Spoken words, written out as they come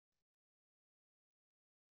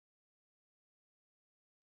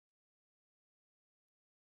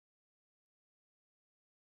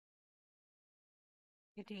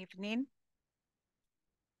Good evening.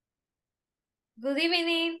 Good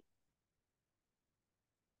evening.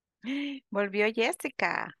 Volvió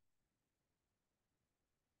Jessica.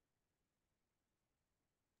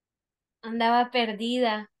 Andaba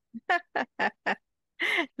perdida.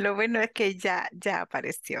 Lo bueno es que ya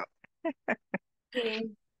apareció.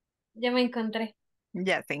 Sí, ya me encontré.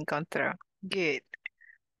 Ya se encontró. Good.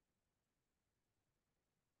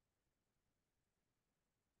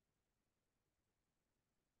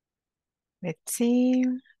 Let's see.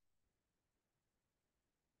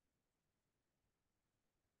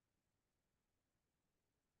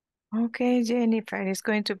 Okay, Jennifer is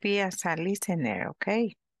going to be as a listener,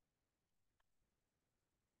 okay?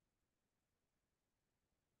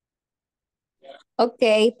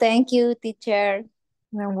 Okay, thank you, teacher.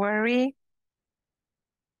 Don't worry.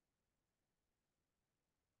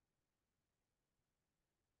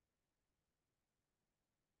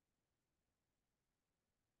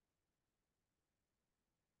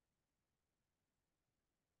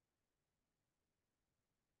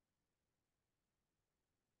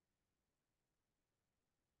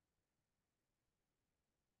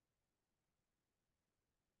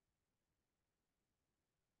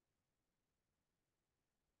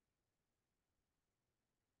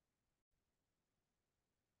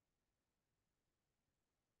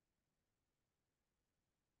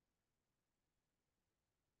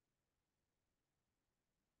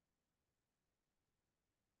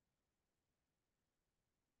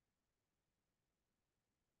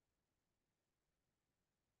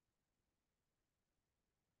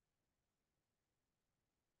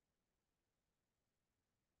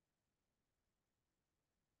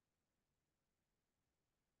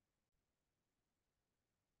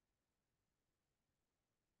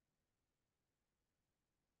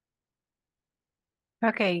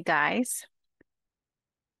 Okay, guys.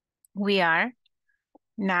 We are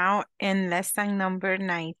now in lesson number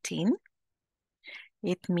 19.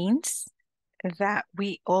 It means that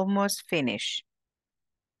we almost finish,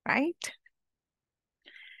 right?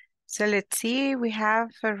 So let's see, we have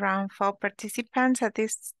around 4 participants at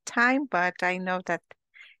this time, but I know that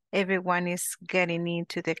everyone is getting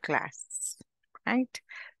into the class, right?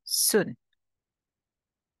 Soon.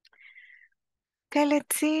 Okay,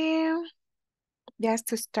 let's see. Just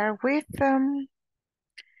to start with,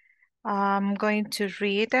 I'm going to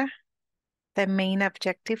read the main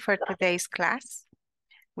objective for today's class.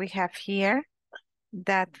 We have here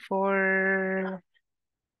that for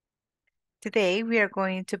today, we are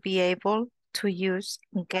going to be able to use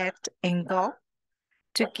get and go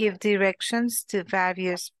to give directions to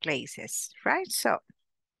various places, right? So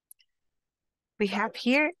we have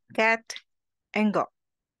here get and go.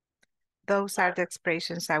 Those are the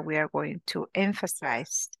expressions that we are going to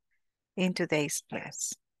emphasize in today's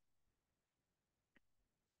class.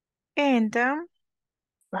 And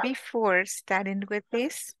before starting with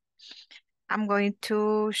this, I'm going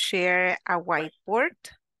to share a whiteboard.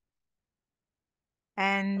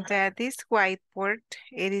 And this whiteboard,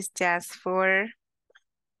 it is just for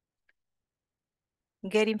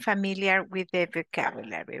getting familiar with the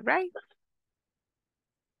vocabulary, right?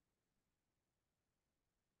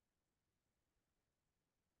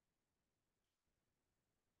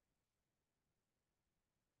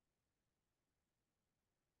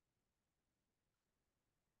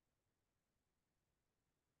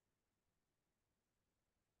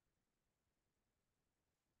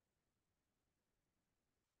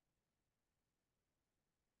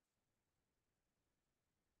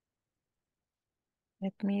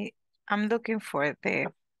 I'm looking for the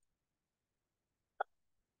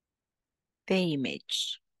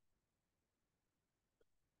image.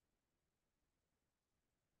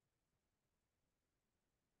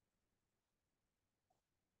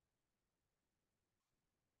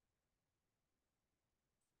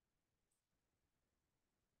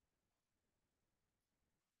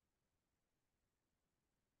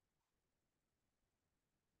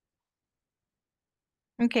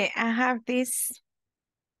 Okay, I have this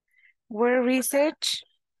word research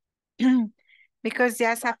because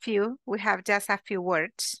we have just a few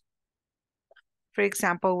words. For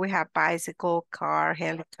example, we have bicycle, car,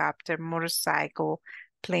 helicopter, motorcycle,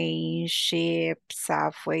 plane, ship,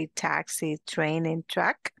 subway, taxi, train, and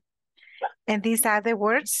truck. And these are the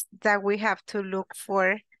words that we have to look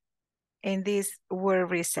for in this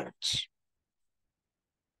word research.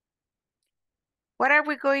 What are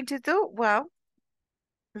we going to do? Well,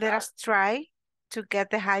 let us try to get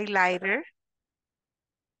the highlighter.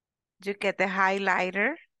 You get the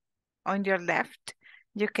highlighter on your left.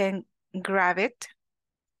 You can grab it.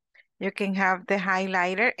 You can have the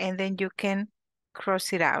highlighter and then you can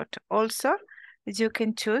cross it out. Also, you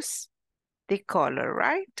can choose the color,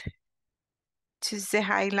 right? Choose the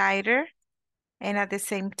highlighter, and at the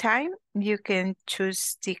same time, you can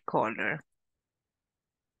choose the color.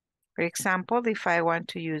 For example, if I want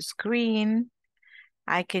to use green,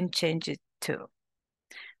 I can change it too.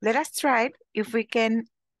 Let us try it if we can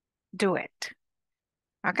do it.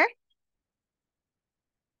 Okay?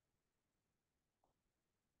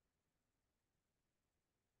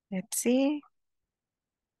 Let's see.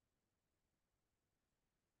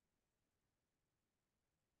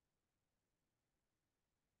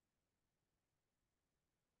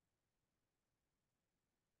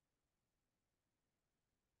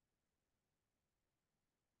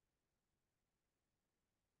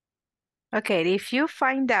 Okay, if you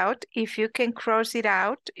find out, if you can cross it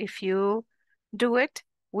out, if you do it,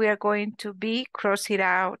 we are going to be crossing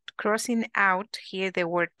out here the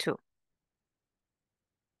word to.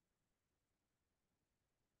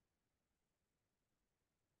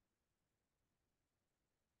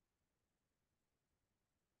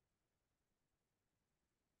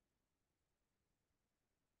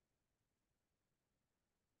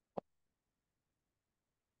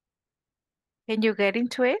 Can you get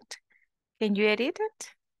into it? Can you edit it?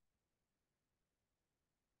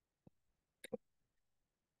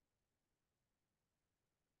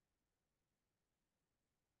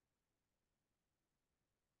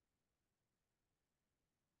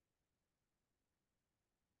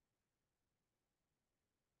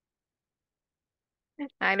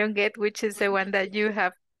 I don't get which is the one that you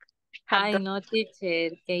have Ay, done. no,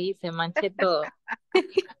 teacher, ¿qué hice? Manché todo.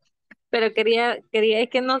 Pero es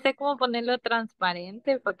que no sé cómo ponerlo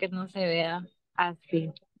transparente para que no se vea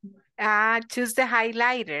así. Choose the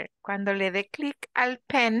highlighter. Cuando le dé clic al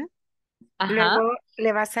pen, Ajá. luego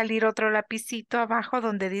le va a salir otro lapicito abajo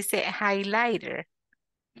donde dice highlighter.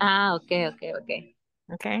 Ah, ok.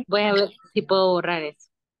 Okay. Voy a ver si puedo borrar eso.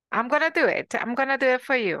 I'm gonna do it. I'm gonna do it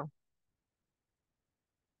for you.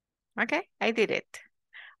 Okay, I did it.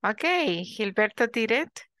 Okay, Gilberto did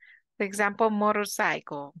it. For example,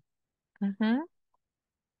 motorcycle. Mhm.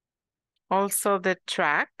 Also the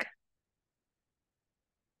track.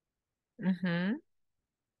 Mhm.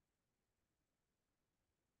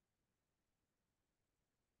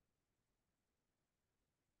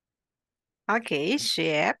 Okay,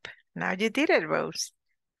 ship. Now you did it, Rose.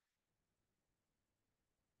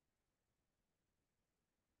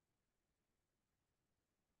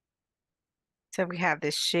 So we have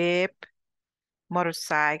the ship,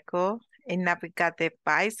 motorcycle, and now we got the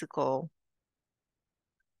bicycle,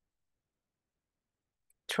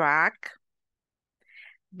 track,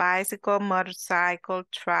 bicycle, motorcycle,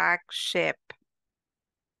 track, ship.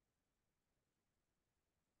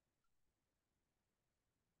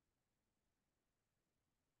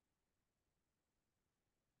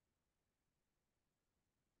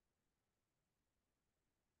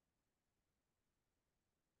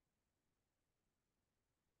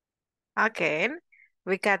 Okay,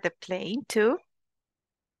 we got the plane too.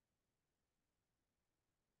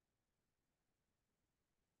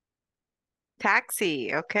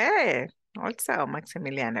 Taxi, okay. Also,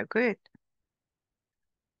 Maximiliano, good.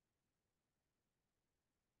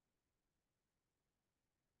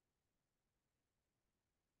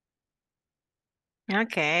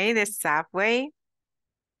 Okay, the subway.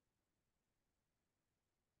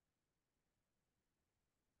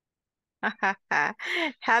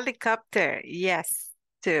 Helicopter, yes,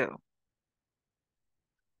 too.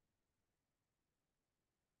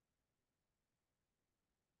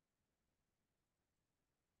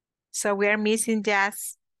 So we are missing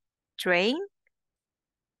just train,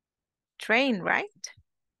 right?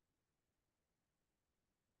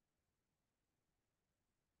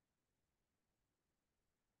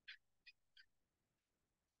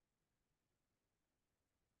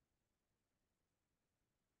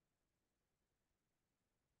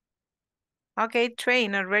 Okay,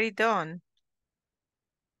 train already done.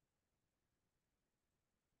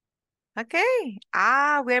 Okay,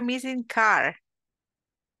 we're missing car.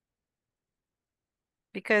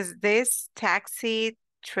 Because this taxi,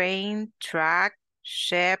 train, truck,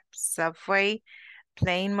 ship, subway,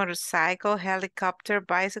 plane, motorcycle, helicopter,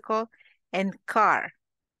 bicycle, and car.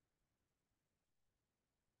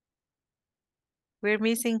 We're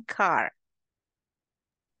missing car.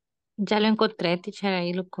 Ya lo encontré, teacher,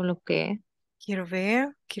 ahí lo coloqué. Quiero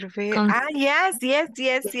ver. Con- Yes.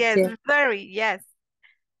 Yes. Very, yes.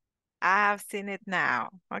 I've seen it now.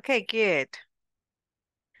 Okay, good.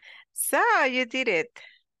 So you did it.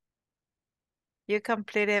 You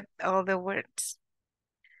completed all the words.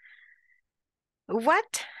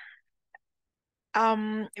 What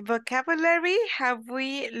Vocabulary have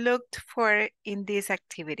we looked for in these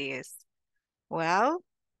activities? Well,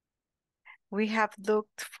 we have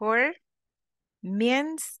looked for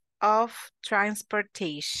means of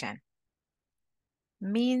transportation.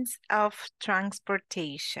 Means of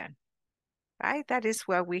transportation, right? That is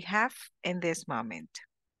what we have in this moment.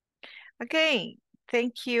 Okay,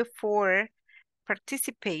 thank you for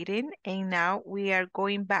participating. And now we are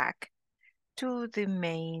going back to the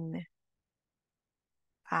main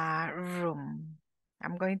room.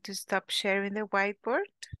 I'm going to stop sharing the whiteboard.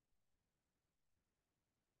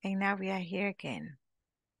 And now we are here again.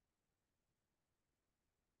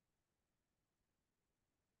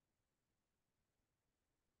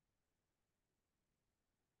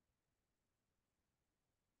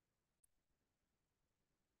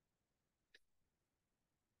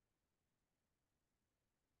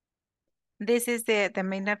 This is the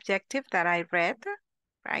main objective that I read,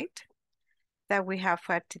 right? That we have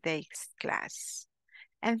for today's class.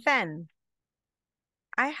 And then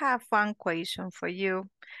I have one question for you.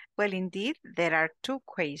 Well, indeed, there are two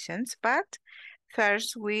questions, but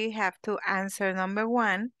first we have to answer number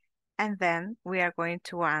one, and then we are going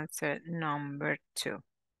to answer number two.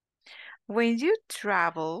 When you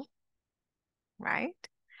travel, right?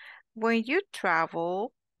 When you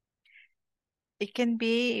travel, it can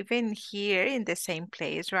be even here in the same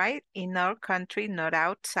place, right? In our country, not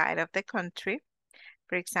outside of the country.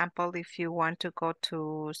 For example, if you want to go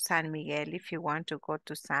to San Miguel, if you want to go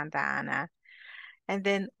to Santa Ana. And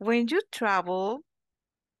then when you travel,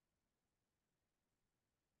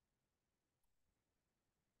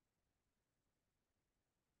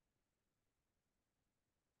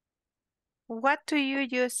 what do you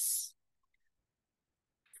use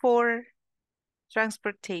for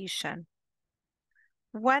transportation?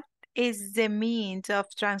 What is the means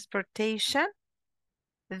of transportation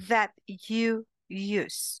that you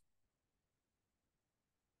use?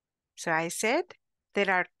 So I said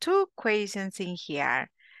there are two questions in here.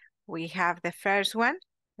 We have the first one,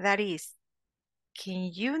 that is,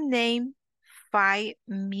 can you name 5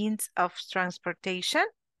 means of transportation?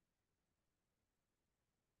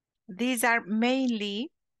 This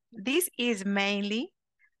is mainly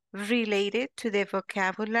related to the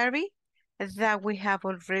vocabulary that we have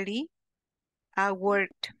already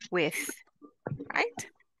worked with, right?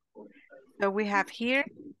 So we have here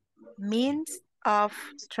means of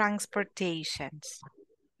transportations.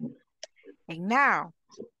 And now,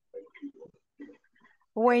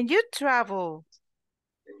 when you travel,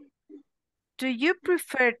 do you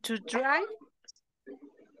prefer to drive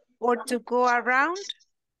or to go around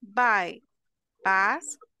by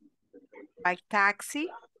bus, by taxi,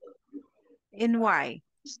 and why?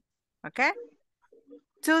 Okay?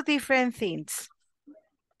 Two different things.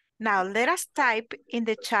 Now, let us type in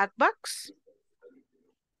the chat box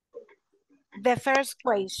the first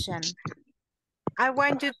question. I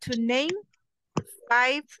want you to name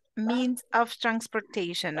 5 means of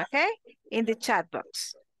transportation, okay? In the chat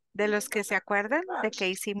box. De los que se acuerdan de que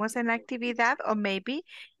hicimos en la actividad, or maybe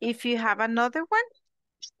if you have another one,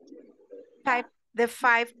 type the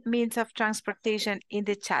 5 means of transportation in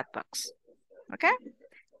the chat box, okay?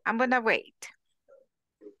 I'm gonna wait.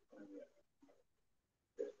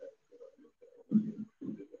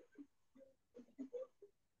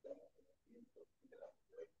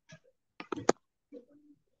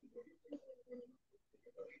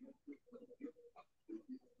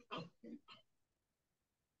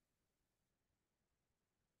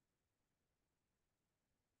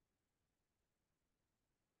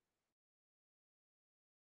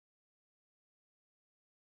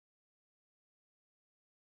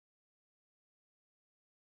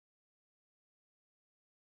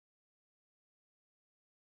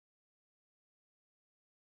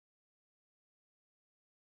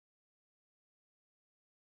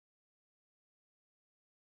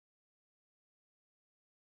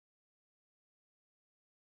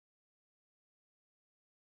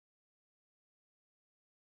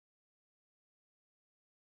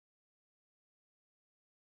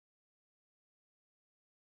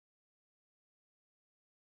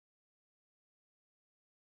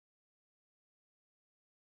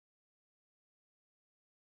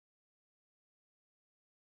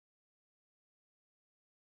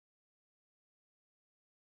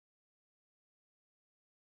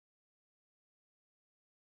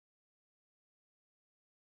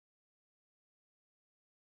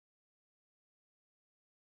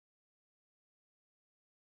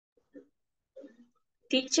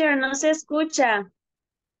 Teacher, no se escucha.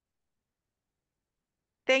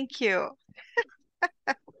 Thank you.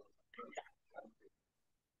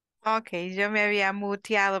 Okay, yo me había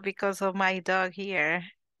muteado because of my dog here.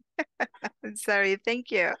 Sorry,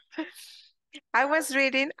 thank you. I was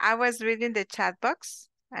reading the chat box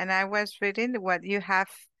and I was reading what you have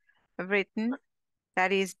written.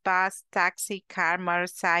 That is bus, taxi, car,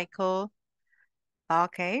 motorcycle.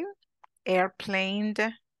 Okay. Airplane,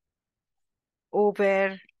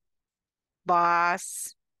 Uber,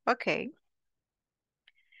 bus. Okay.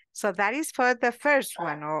 So that is for the first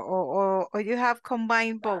one, or you have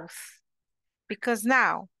combined both. Because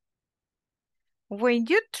now, when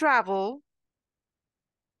you travel,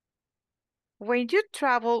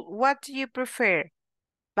 what do you prefer?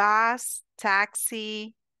 Bus,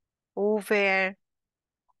 taxi, Uber?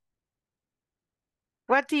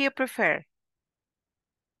 What do you prefer?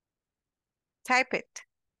 Type it.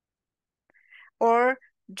 Or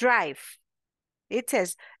drive. It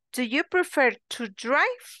says, do you prefer to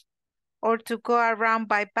drive or to go around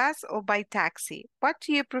by bus or by taxi? What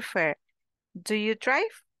do you prefer? Do you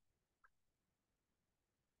drive?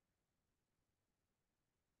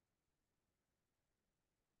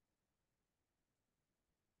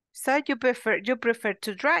 So you prefer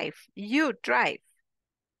to drive. You drive.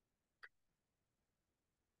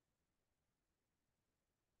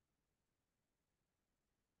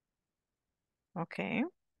 Okay.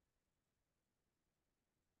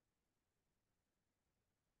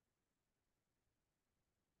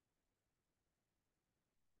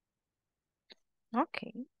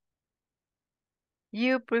 Okay.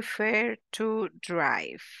 You prefer to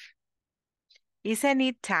drive. Isn't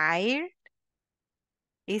it tired?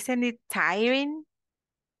 Isn't it tiring?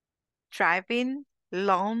 Driving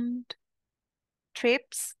long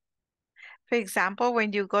trips? For example,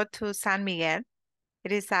 when you go to San Miguel,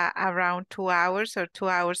 it is around 2 hours or 2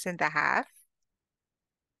 hours and a half.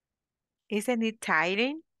 Isn't it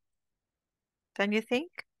tiring? Don't you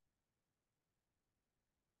think?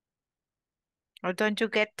 Or don't you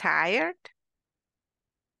get tired?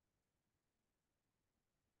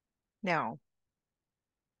 No.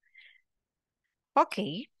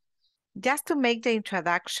 Okay. Just to make the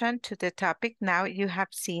introduction to the topic, now you have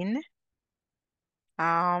seen.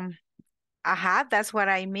 That's what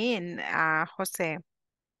I mean, Jose.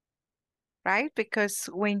 Right? Because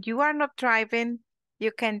when you are not driving,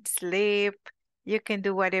 you can sleep, you can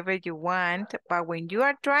do whatever you want, but when you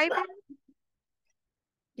are driving,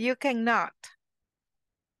 you cannot.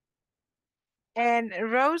 And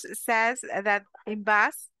Rose says that in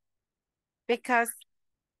bus, because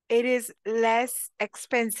it is less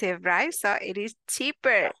expensive, right? So it is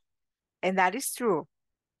cheaper. And that is true.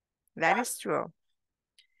 That is true.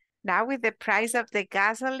 Now with the price of the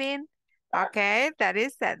gasoline, okay, that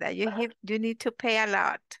you need to pay a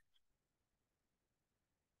lot.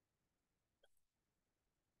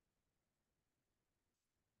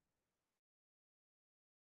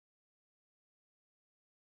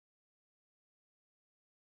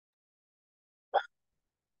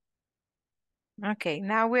 Okay,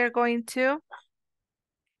 now we're going to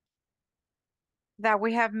that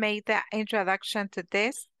we have made the introduction to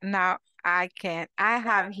this. Now I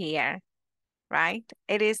have here, right?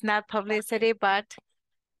 It is not publicity, but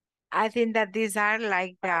I think that these are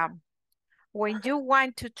like when you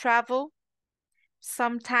want to travel,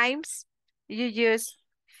 sometimes you use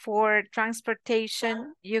for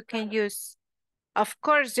transportation, you can use, of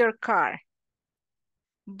course, your car.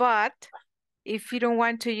 But if you don't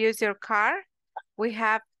want to use your car, we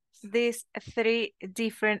have these 3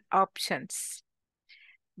 different options.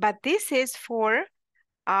 But this is for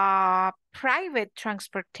private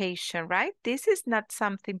transportation, right? This is not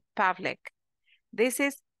something public. This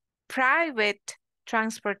is private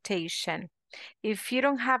transportation. If you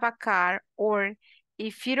don't have a car or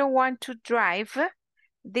if you don't want to drive,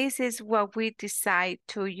 this is what we decide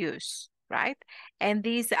to use, right? And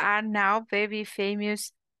these are now very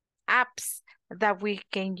famous apps that we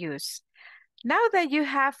can use. Now that you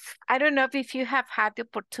have, I don't know if you have had the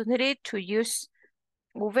opportunity to use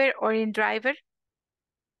Uber or InDriver.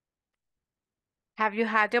 Have you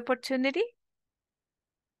had the opportunity?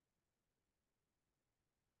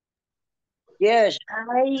 Yes,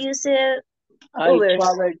 I use it. I Uber.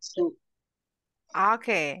 travel to.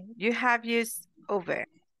 Okay, you have used Uber.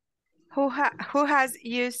 Who has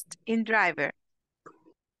used InDriver?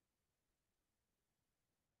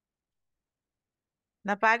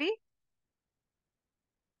 Nobody?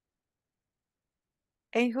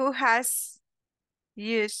 And who has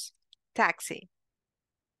used taxi?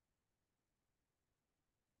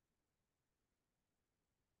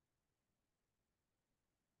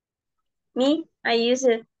 Me, I use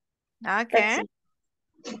it. Okay.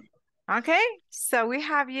 Taxi. Okay, so we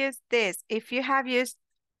have used this. If you have used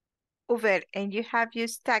Uber and you have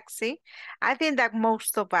used taxi, I think that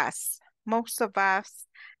most of us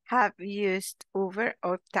have used Uber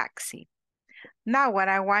or taxi. Now, what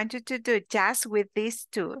I want you to do just with these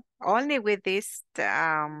two, only with these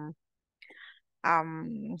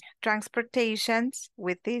transportations,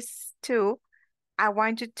 with these two, I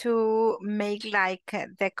want you to make like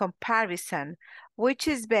the comparison. Which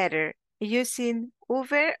is better, using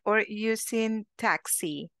Uber or using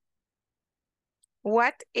taxi?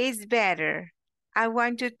 What is better? I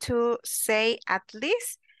want you to say at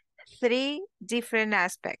least 3 different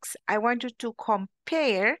aspects. I want you to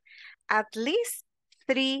compare at least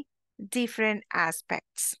 3 different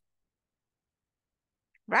aspects.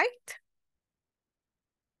 Right?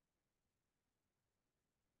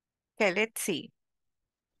 Okay, let's see.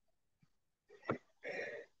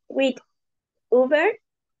 With Uber,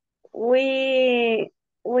 we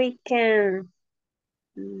can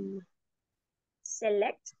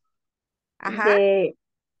select the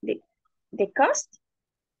cost,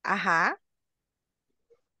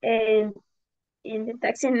 and in the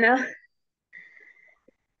taxi no.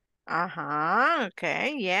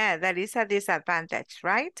 Okay, yeah, that is a disadvantage,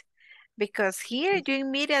 right? Because here you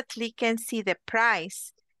immediately can see the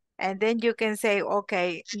price and then you can say,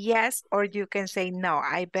 okay, yes, or you can say, no,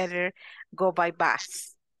 I better go by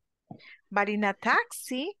bus. But in a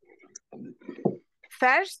taxi,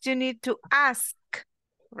 first you need to ask,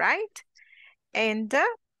 right? And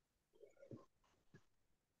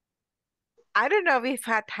I don't know if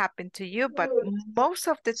that happened to you, but most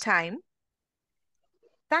of the time,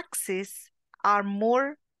 taxis are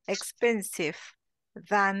more expensive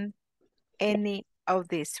than any of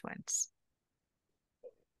these ones.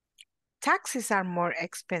 Taxis are more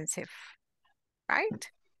expensive,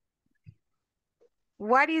 right?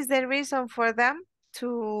 What is the reason for them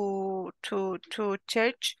to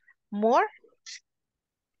charge more?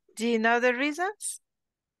 Do you know the reasons?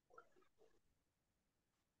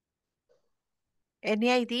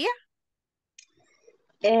 Any idea?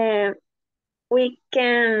 We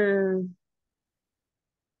can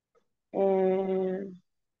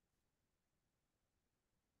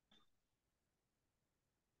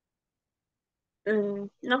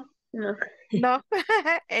no. No,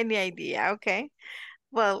 any idea, okay.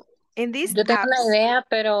 Well, in these Yo tengo una apps, idea,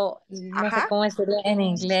 pero no sé cómo decirlo en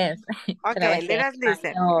inglés. Se la voy a okay, decir let en us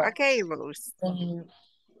listen. español. Okay, Rose.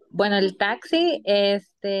 Bueno, el taxi,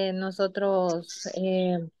 nosotros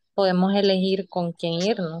podemos elegir con quién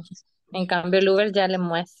irnos. En cambio, el Uber ya le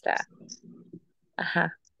muestra.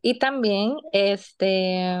 Ajá. Y también,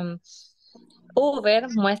 Uber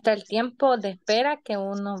muestra el tiempo de espera que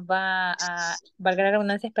uno va a, valga la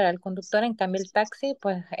redundancia, esperar al conductor. En cambio, el taxi,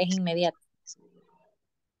 pues, es inmediato.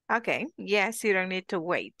 Okay, yes, you don't need to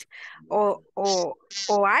wait. O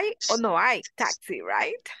no hay taxi,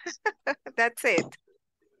 right? That's it.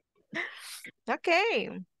 Okay.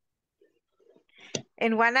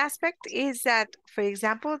 And one aspect is that, for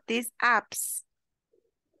example, these apps,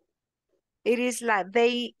 it is like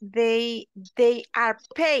they are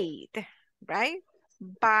paid, right,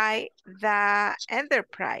 by the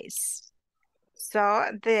enterprise.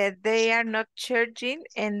 So they are not charging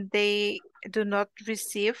and they do not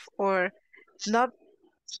receive or not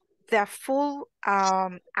the full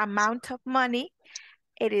amount of money.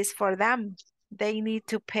 It is for them. They need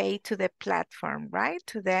to pay to the platform, right,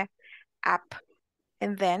 to the app.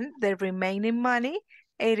 And then the remaining money,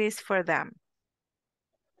 it is for them.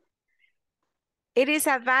 It is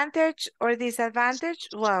advantage or disadvantage?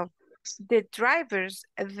 Well, the drivers,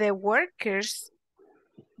 the workers,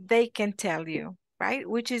 they can tell you, right?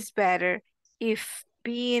 Which is better if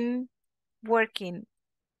working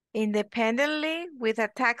independently with a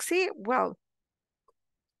taxi? Well,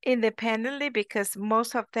 independently because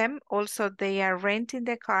most of them also they are renting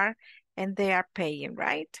the car and they are paying,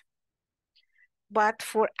 right? But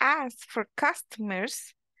for us, for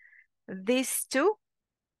customers, these two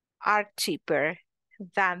are cheaper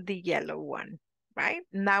than the yellow one, right?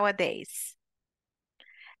 Nowadays.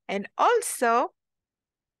 And also,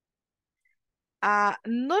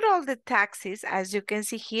 not all the taxis, as you can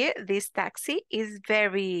see here, this taxi is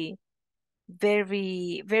very,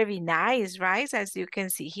 very, very nice, right? As you can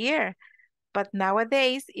see here. But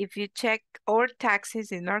nowadays, if you check our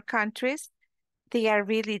taxis in our countries, they are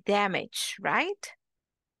really damaged, right?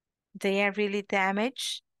 They are really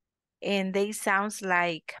damaged and they sound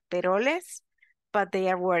like peroles, but they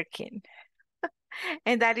are working.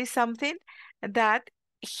 And that is something that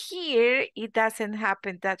here it doesn't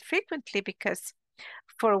happen that frequently because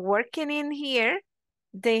for working in here,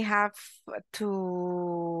 they have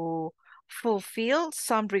to fulfill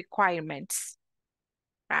some requirements,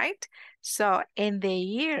 right? So in the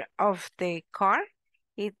year of the car,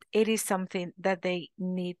 it is something that they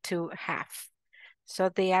need to have. So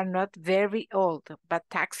they are not very old, but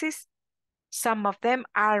taxis, some of them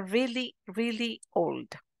are really, really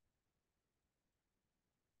old.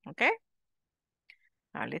 Okay,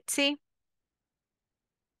 now let's see.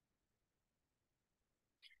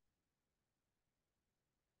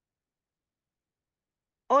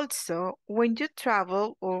 Also, when you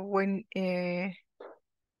travel or when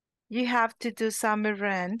you have to do some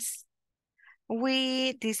errands,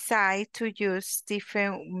 we decide to use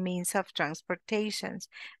different means of transportations.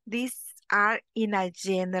 These are in a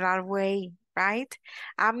general way, right?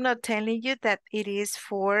 I'm not telling you that it is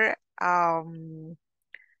for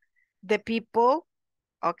the people,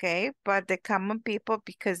 okay, but the common people,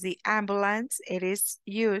 because the ambulance, it is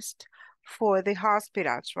used for the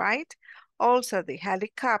hospitals, right? Also, the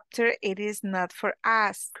helicopter, it is not for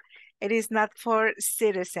us. It is not for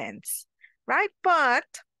citizens, right?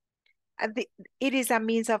 But it is a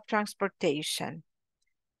means of transportation.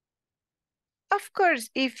 Of course,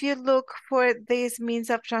 if you look for these means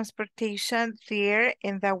of transportation there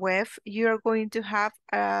in the web, you're going to have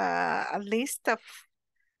a list of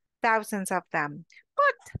thousands of them.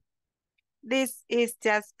 But this is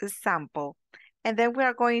just a sample. And then we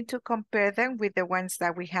are going to compare them with the ones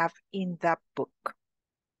that we have in the book.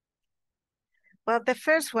 Well, the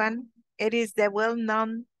first one, it is the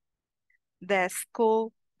well-known, the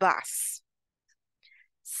school bus.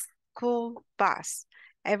 School bus.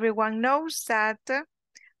 Everyone knows that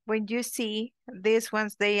when you see these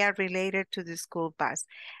ones, they are related to the school bus.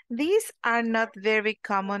 These are not very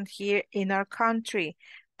common here in our country,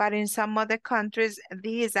 but in some other countries,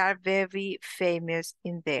 these are very famous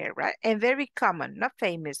in there, right? And very common, not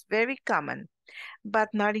famous, very common, but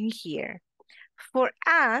not in here. For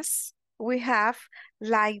us, we have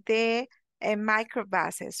like the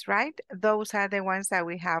microbuses, right? Those are the ones that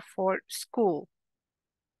we have for school.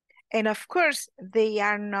 And of course, they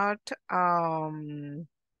are not,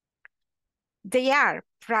 they are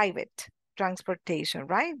private transportation,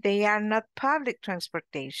 right? They are not public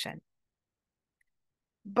transportation.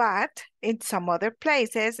 But in some other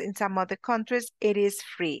places, in some other countries, it is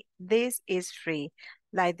free. This is free,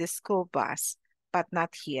 like the school bus, but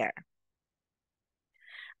not here.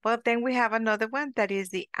 Well, then we have another one that is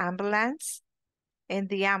the ambulance. In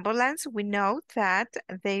the ambulance, we know that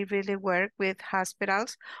they really work with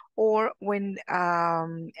hospitals or when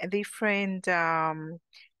different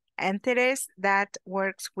entities that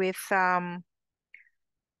works with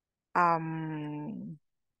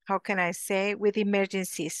how can I say, with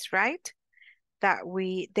emergencies, right? That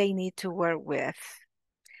they need to work with.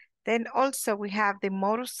 Then also we have the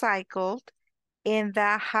motorcycle and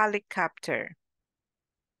the helicopter.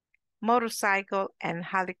 Motorcycle and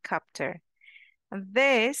helicopter.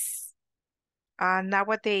 This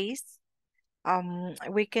nowadays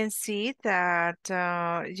we can see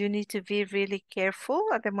that you need to be really careful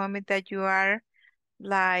at the moment that you are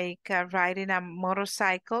like riding a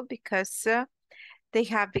motorcycle because they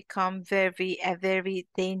have become a very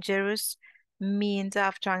dangerous means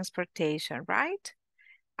of transportation, right?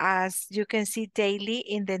 As you can see daily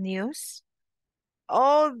in the news,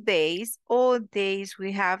 all days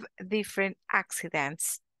we have different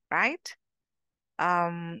accidents, right?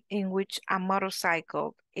 In which a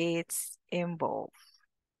motorcycle is involved.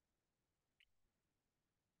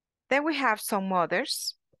 Then we have some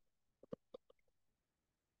others.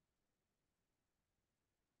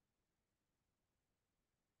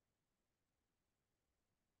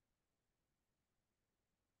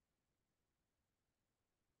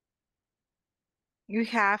 You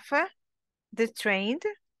have the train.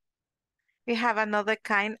 We have another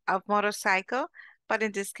kind of motorcycle, but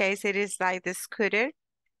in this case, it is like the scooter.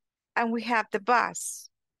 And we have the bus,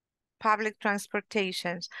 public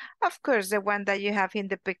transportations. Of course, the one that you have in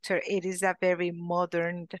the picture, it is a very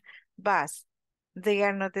modern bus. They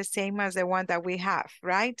are not the same as the one that we have,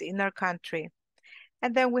 right, in our country.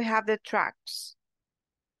 And then we have the trucks.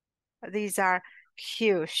 These are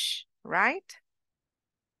huge, right?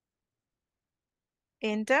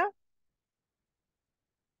 And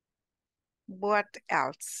what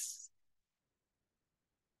else?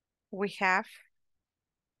 We have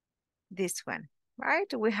this one,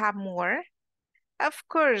 right? We have more. Of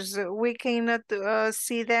course, we cannot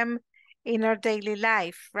see them in our daily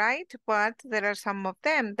life, right? But there are some of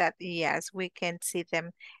them that, yes, we can see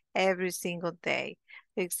them every single day.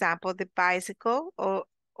 For example, the bicycle or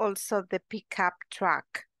also the pickup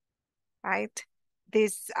truck, right?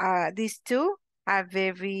 These two are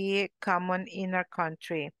very common in our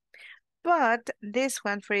country. But this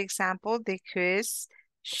one, for example, the cruise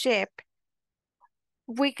ship,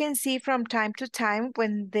 we can see from time to time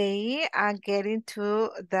when they get into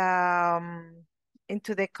the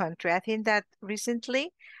country. I think that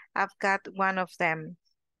recently I've got one of them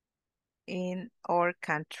in our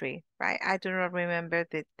country, right? I do not remember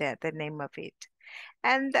the name of it.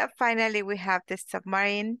 And finally, we have the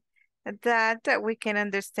submarine that we can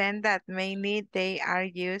understand that mainly they are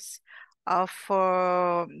used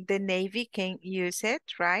for the Navy can use it,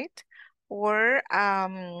 right? Or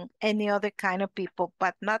any other kind of people,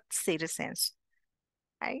 but not citizens,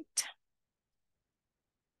 right?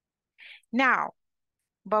 Now,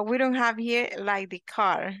 but we don't have here like the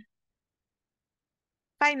car.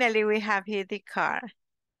 Finally, we have here the car.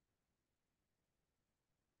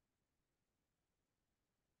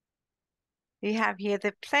 We have here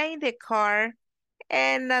the plane, the car,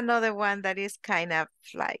 and another one that is kind of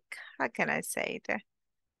like, how can I say it?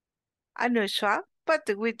 Unusual, but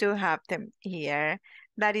we do have them here.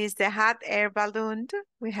 That is the hot air balloon.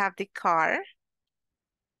 We have the car,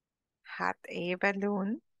 hot air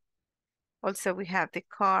balloon. Also, we have the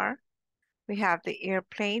car. We have the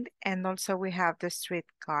airplane, and also we have the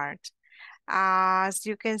streetcar. As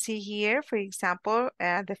you can see here, for example,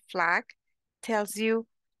 the flag tells you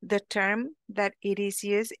the term that it is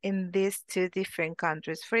used in these two different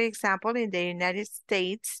countries. For example, in the United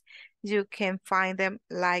States, you can find them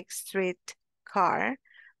like street car,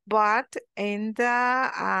 but in the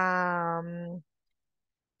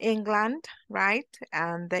England, right,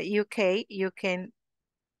 and the UK, you can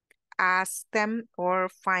ask them or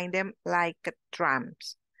find them like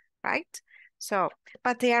trams, right? So,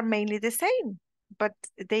 but they are mainly the same, but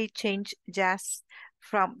they change just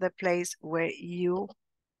from the place where you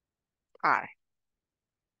are.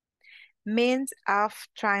 Means of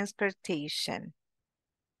transportation.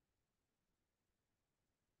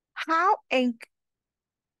 How and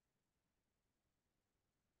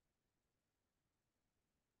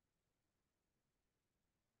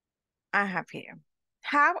I have here.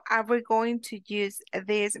 How are we going to use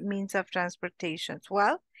these means of transportation?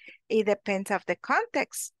 Well, it depends of the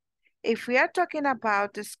context. If we are talking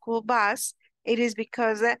about the school bus, it is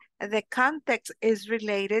because the context is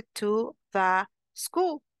related to the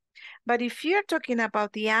school. But if you're talking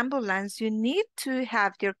about the ambulance, you need to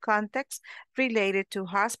have your context related to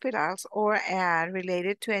hospitals or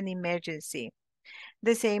related to an emergency.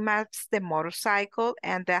 The same as the motorcycle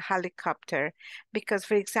and the helicopter. Because,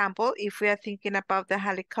 for example, if we are thinking about the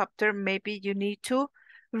helicopter, maybe you need to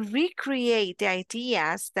recreate the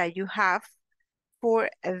ideas that you have for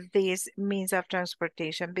this means of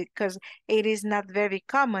transportation because it is not very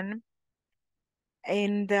common.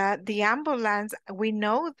 In the ambulance, we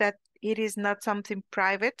know that it is not something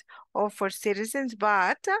private or for citizens,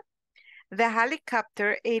 but the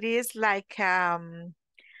helicopter, it is like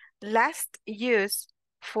last use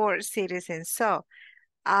for citizens. So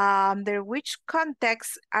under which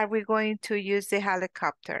context are we going to use the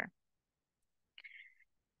helicopter?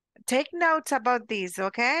 Take notes about this,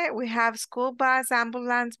 okay? We have school bus,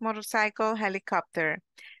 ambulance, motorcycle, helicopter.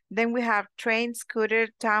 Then we have train, scooter,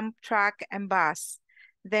 dump truck, and bus.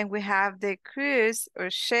 Then we have the cruise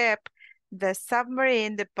or ship, the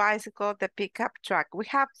submarine, the bicycle, the pickup truck. We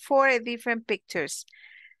have 4 different pictures.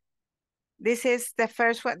 This is the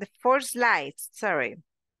first one, the 4 slides, sorry.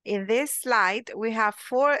 In this slide, we have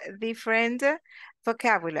 4 different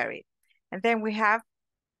vocabulary. And then we have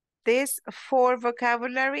this 4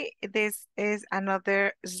 vocabulary. This is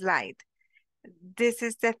another slide. This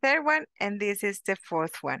is the 3rd one, and this is the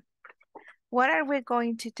 4th one. What are we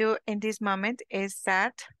going to do in this moment is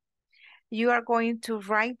that you are going to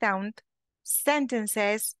write down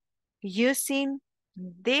sentences using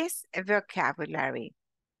this vocabulary.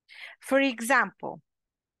 For example,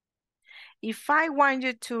 if I want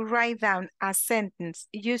you to write down a sentence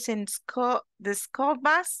using the school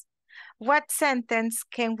bus, what sentence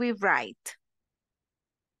can we write?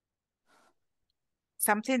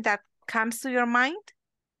 Something that comes to your mind?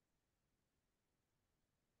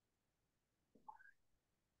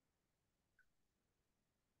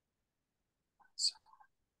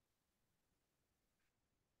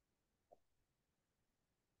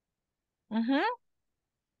 Mm-hmm.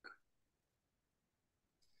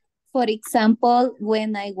 For example,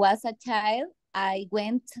 when I was a child, I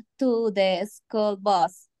went to the school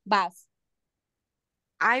bus.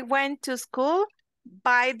 I went to school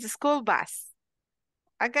by the school bus.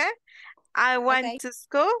 Okay? I went to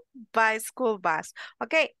school by school bus.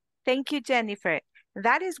 Okay, thank you, Jennifer.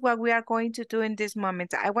 That is what we are going to do in this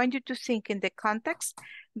moment. I want you to think in the context,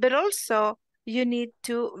 but also you need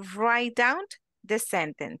to write down the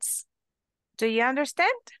sentence. Do you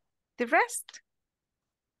understand the rest?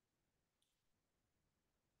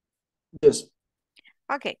 Yes.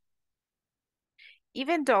 Okay.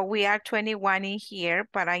 Even though we are 21 in here,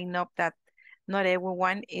 but I know that not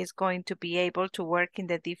everyone is going to be able to work in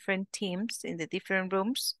the different teams, in the different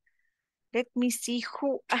rooms. Let me see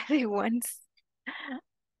who are the ones.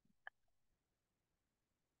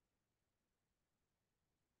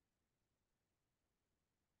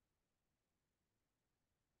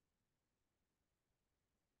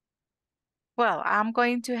 Well,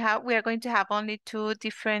 we are going to have only two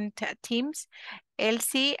different teams.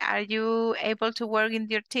 Elsie, are you able to work in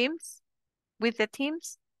your teams, with the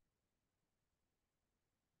teams?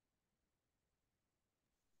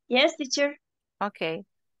 Yes, teacher. Okay.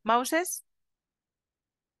 Moses,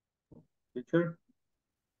 Teacher?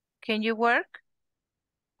 can you work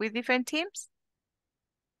with different teams?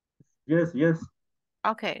 Yes, yes.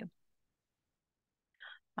 Okay.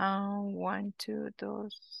 1, 2, 2.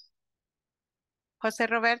 José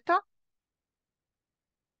Roberto?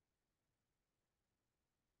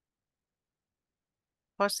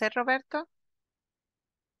 José Roberto?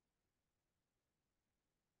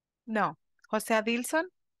 No. José Adilson?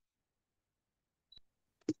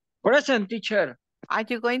 Present, teacher. Are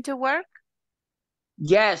you going to work?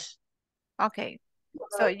 Yes. Okay.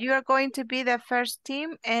 So you are going to be the first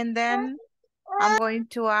team, and then I'm going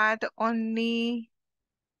to add only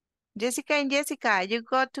Jessica and Jessica. You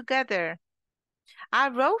go together.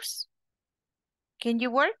 Rose, can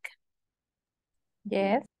you work?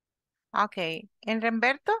 Yes. Okay. And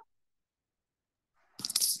Remberto?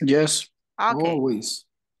 Yes, Okay. always.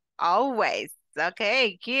 Always.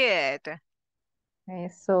 Okay, good.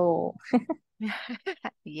 So,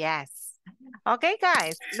 Yes. Okay,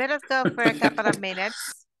 guys, let us go for a couple of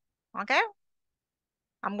minutes. Okay?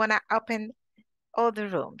 I'm gonna open all the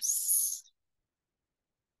rooms.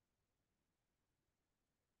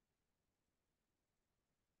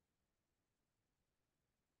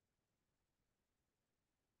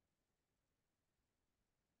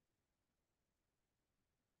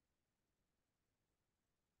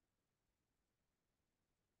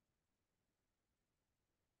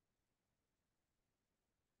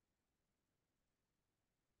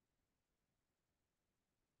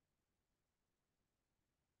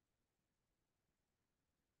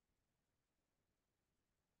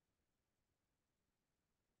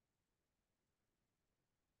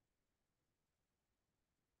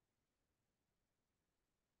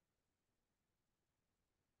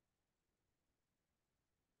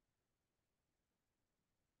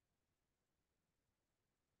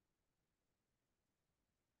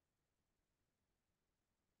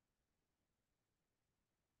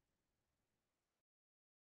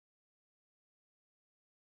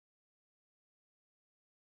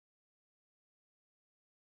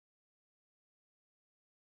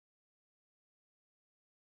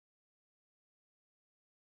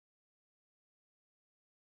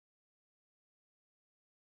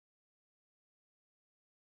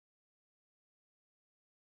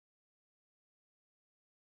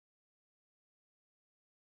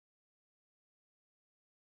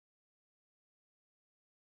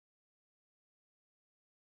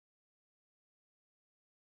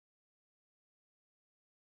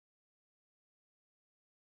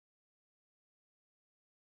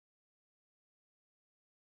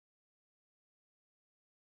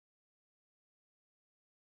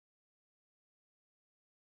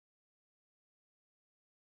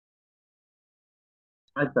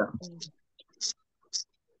 Ahí está.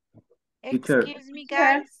 Teacher. Excuse me,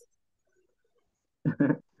 guys.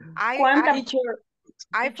 Teacher,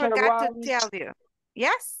 I teacher, forgot to tell you.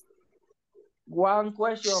 Yes? one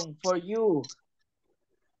question for you.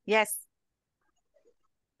 Yes.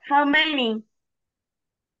 How many?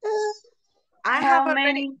 I How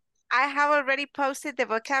many? have already posted the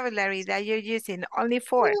vocabulary that you're using, only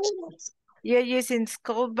 4. You're using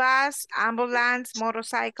school bus, ambulance,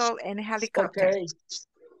 motorcycle, and helicopter. Okay.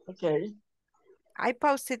 Okay. I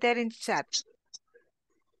posted that in chat.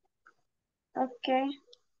 Okay.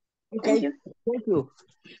 Okay. Thank you. Thank you.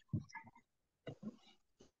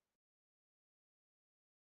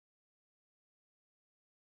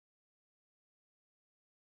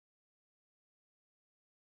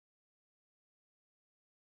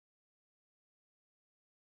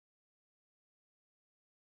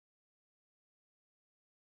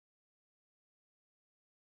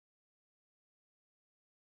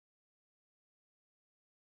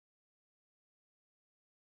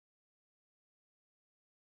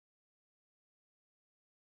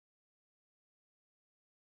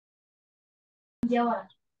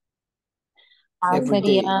 Every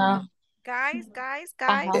day. sería, Guys.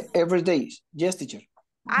 ajá. Every day. Yes, teacher.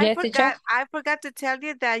 I Yes, teacher. forgot to tell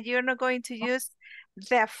you that you're not going to use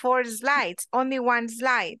the 4 slides, only one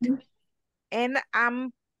slide. And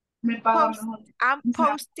I'm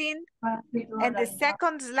posting, and the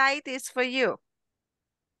second slide is for you.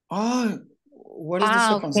 Oh, what is the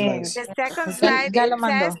second okay. slide? The second Ya, slide, ya it lo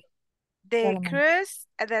mandó. says the Ya lo mandó. cruise,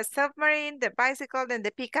 the submarine, the bicycle, and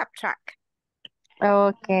the pickup truck.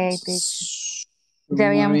 Okay, teacher. Ya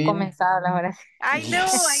habíamos Submarine. comenzado las horas. I know,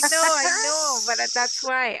 Yes. but that's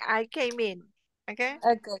why I came in. Okay?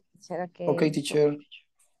 Okay, teacher, okay. Okay, teacher.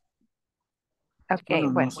 Okay,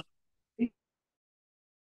 Bueno, bueno. no.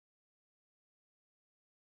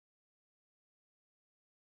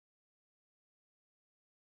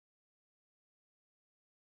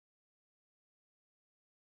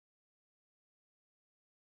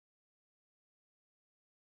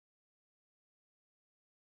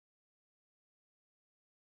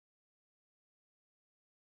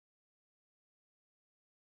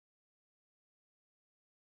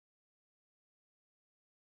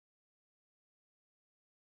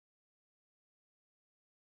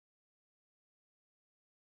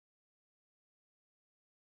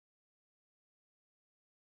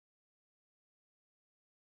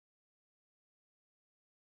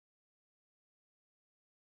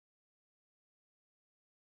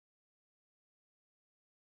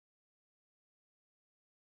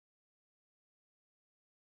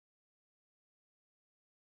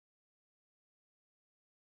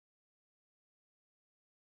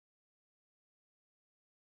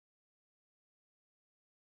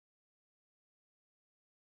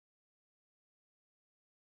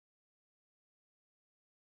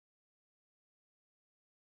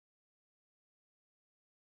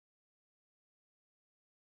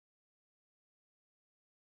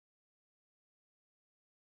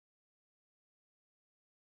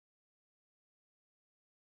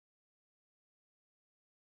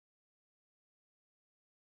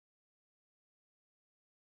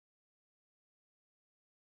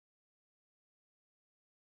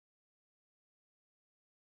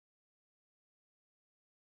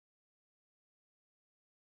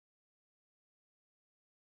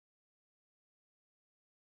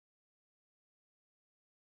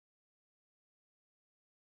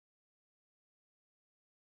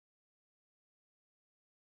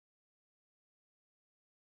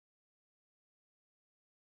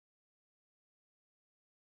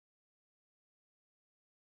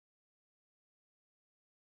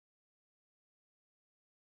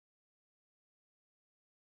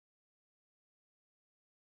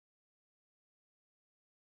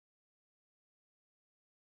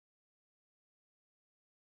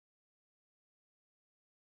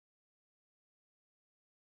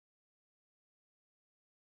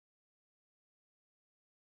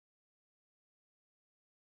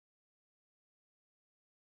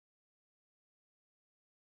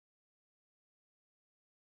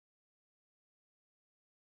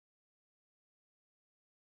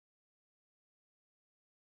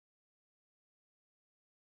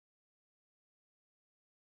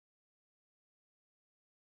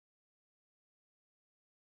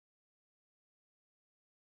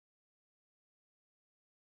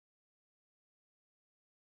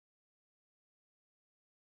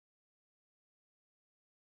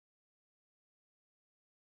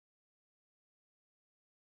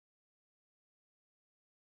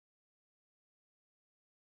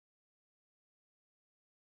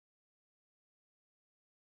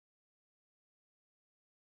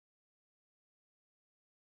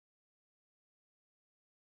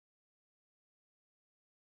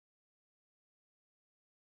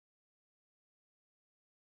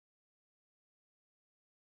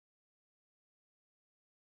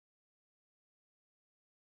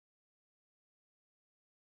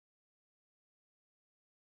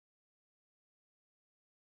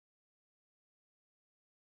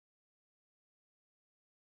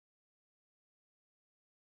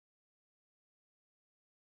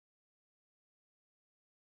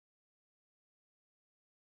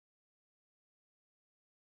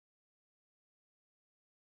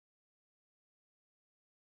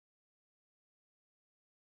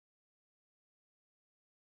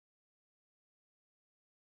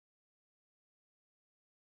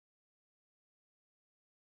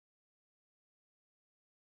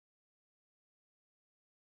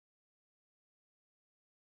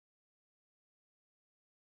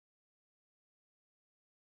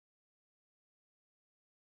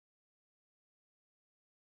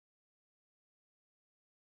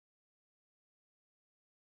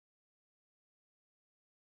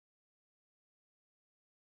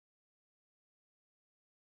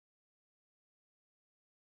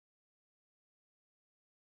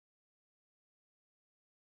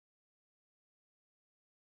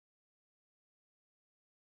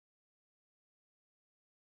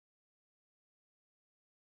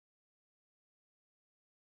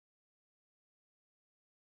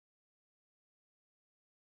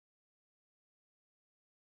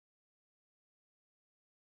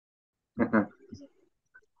 Ajá.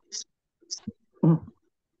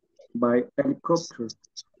 By helicopter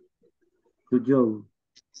to Joe.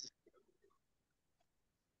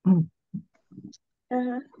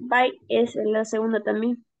 Ajá. By es la segunda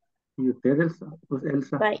también. ¿Y usted, Elsa? Pues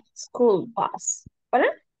Elsa. By school bus. ¿Hola?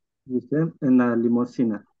 ¿Y usted en la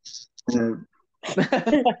limusina? En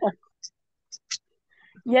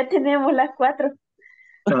Ya tenemos las 4.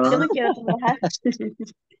 Yo no quiero trabajar.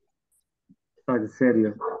 en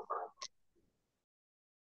serio.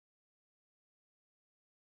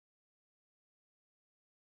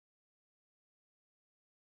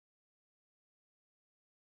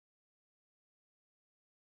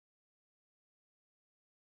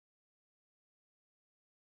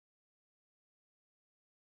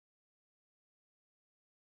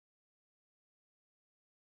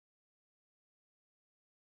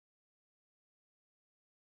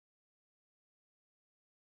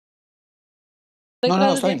 Estoy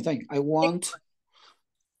No, está bien, traduciendo. está bien. I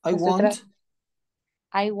Estoy want,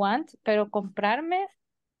 I want, pero comprarme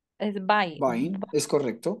es buy. buying, es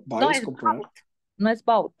correcto. Buy No es es comprar. bought. No es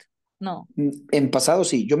bought. No. En pasado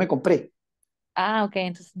sí, yo me compré. Ah, ok,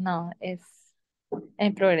 entonces no, es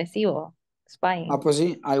en progresivo. Es buying. Pues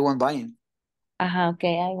sí, I want buying. Ajá, ok,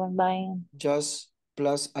 I want buying. Just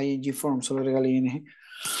plus ing form, solo regala ing.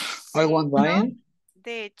 I want No, buying.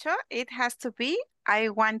 de hecho, it has to be I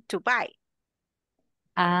want to buy.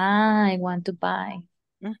 Ah, I want to buy.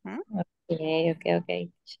 Ujú.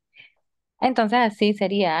 Ok. Entonces así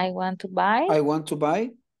sería, I want to buy I want to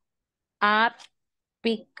buy a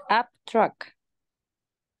pick-up truck.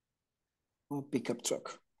 a pickup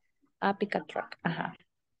truck. A pick-up truck, ajá.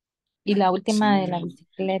 Y la última de la Sí.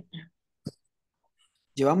 bicicleta.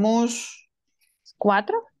 Llevamos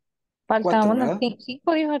 4. Falta 4, una. ¿verdad?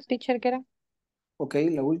 5 dijo el teacher que era. Ok,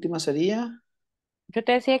 la última sería, Yo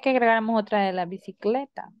te decía que agregáramos otra de la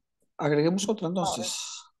bicicleta. agreguemos otra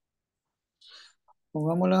entonces.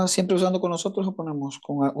 Pongámosla siempre usando con nosotros o ponemos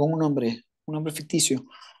con un nombre ficticio.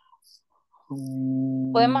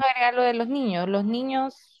 Podemos agregar lo de los niños. Los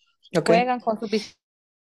niños Ok, juegan con su bicicleta.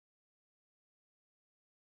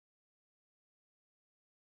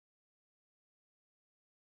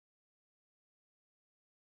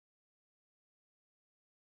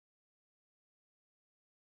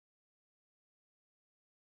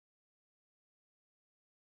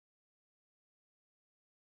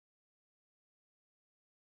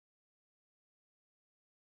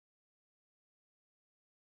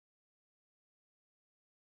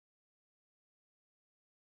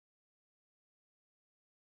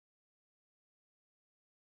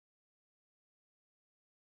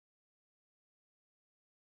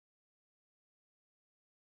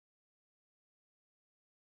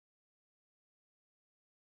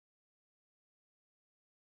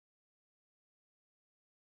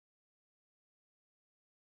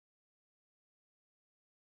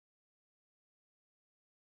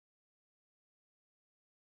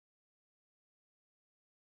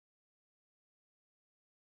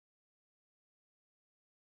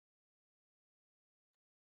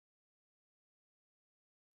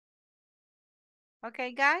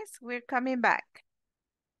 Okay, guys, we're coming back.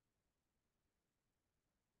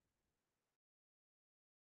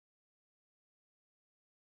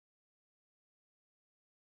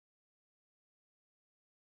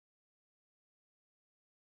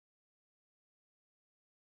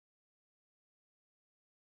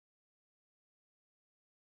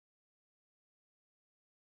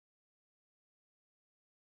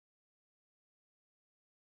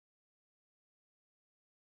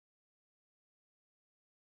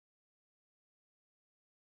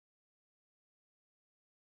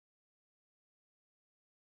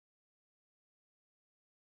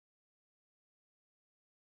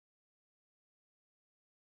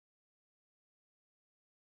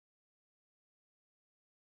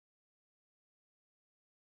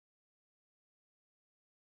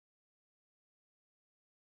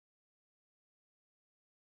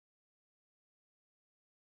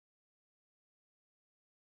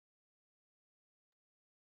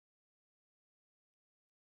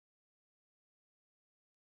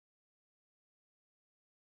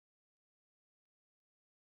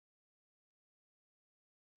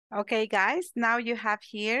 Okay, guys, now you have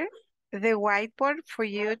here the whiteboard for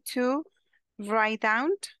you to write down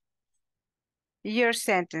your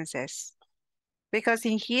sentences. Because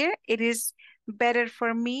in here, it is better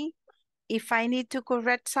for me. If I need to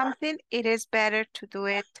correct something, it is better to do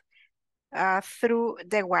it through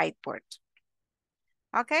the whiteboard.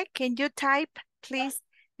 Okay, can you type, please,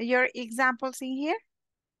 your examples in here?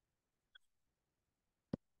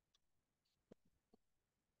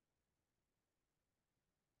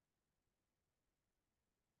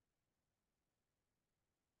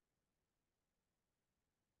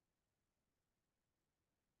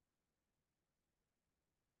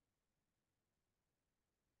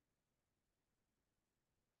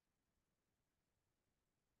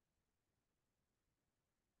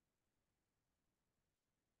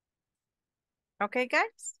 Okay,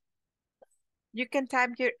 guys? You can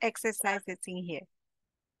type your exercises in here.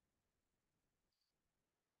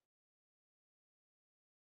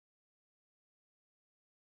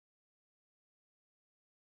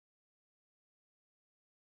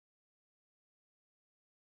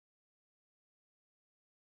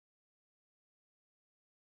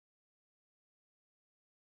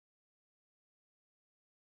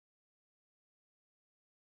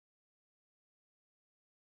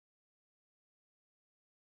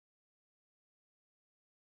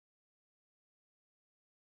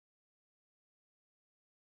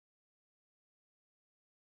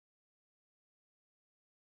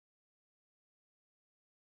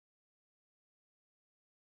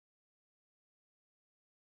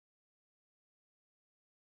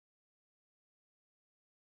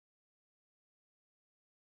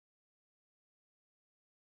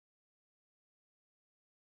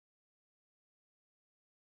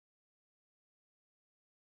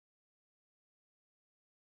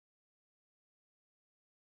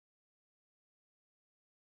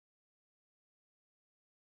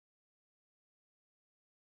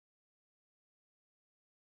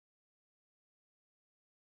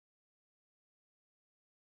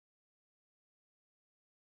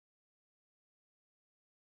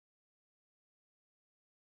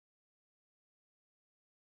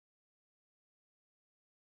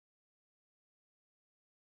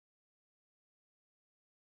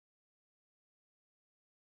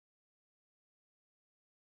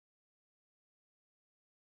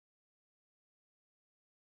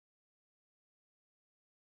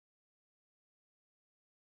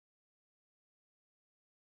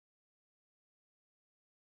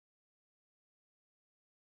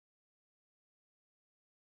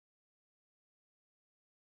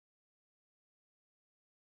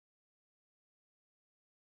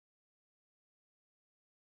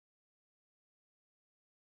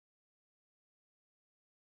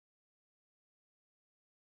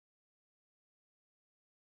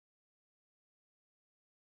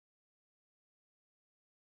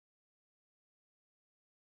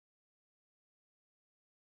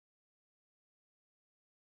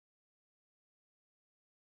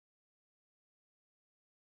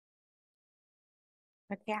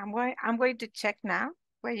 Okay, I'm going to check now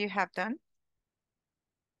what you have done.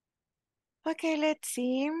 Okay, let's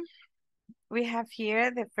see. We have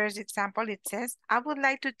here the first example. It says, I would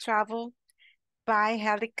like to travel by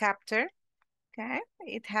helicopter. Okay,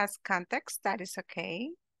 it has context. That is okay.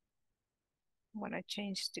 I'm gonna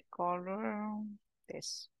change the color,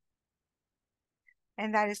 this.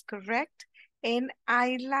 And that is correct. And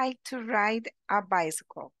I like to ride a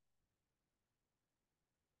bicycle.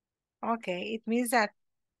 Okay, it means that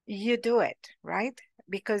you do it, right?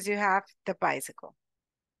 Because you have the bicycle.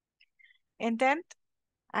 And then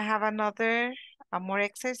I have another, more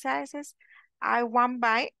exercises. I want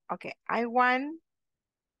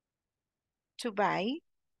to buy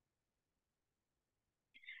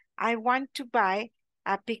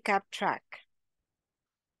a pickup truck.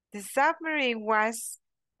 The submarine was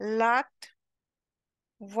locked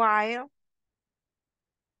while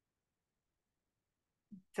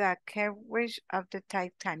the carriage of the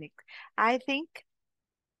Titanic. I think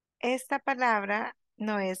esta palabra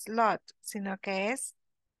no es lot, sino que es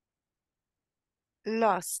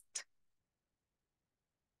lost.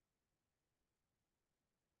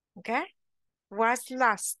 Okay? Was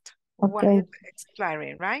lost while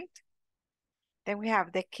exploring, right? Then we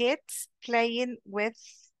have the kids playing with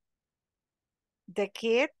the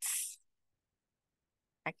kids.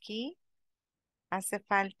 Aquí hace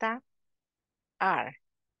falta are.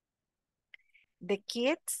 The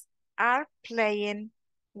kids are playing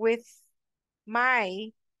with my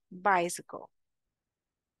bicycle.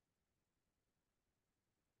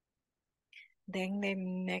 Then the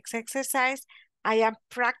next exercise, I am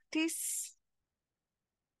practicing,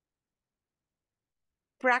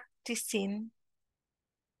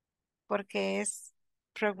 porque es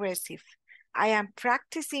progressive. I am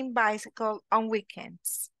practicing bicycle on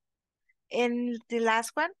weekends. And the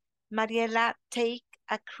last one, Mariela, take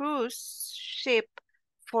a cruise ship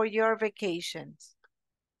for your vacations.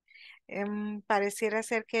 Pareciera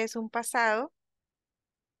ser que es un pasado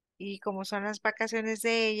y como son las vacaciones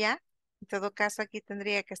de ella, en todo caso aquí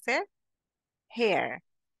tendría que ser her,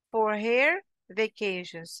 for her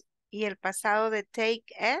vacations. Y el pasado de take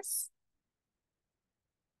es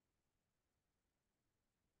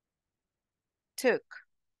took,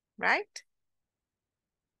 right?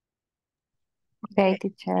 Okay,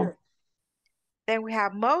 teacher. Then we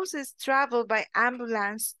have Moses traveled by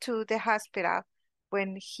ambulance to the hospital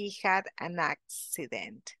when he had an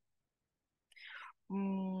accident.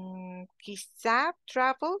 Quizá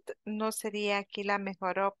traveled no sería aquí la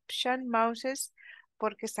mejor opción, Moses,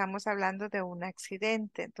 porque estamos hablando de un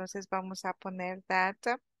accidente. Entonces vamos a poner that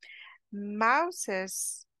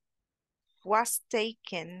Moses was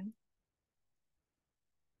taken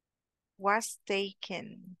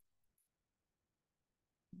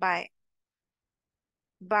by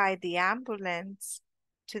the ambulance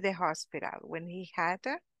to the hospital when he had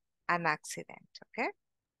an accident. Okay.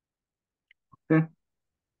 Okay.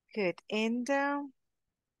 Good. And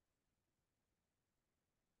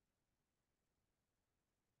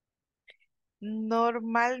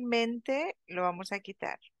normalmente lo vamos a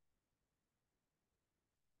quitar.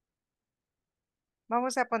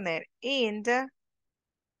 Vamos a poner in the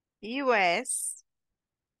US,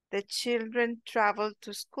 the children travel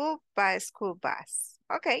to school by school bus.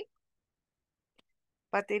 Okay.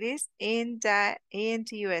 But it is in the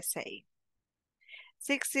USA.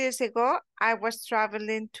 6 years ago, I was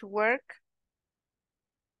traveling to work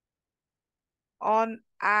on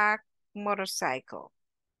a motorcycle.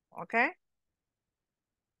 Okay.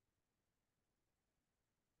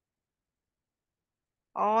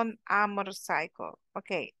 On a motorcycle.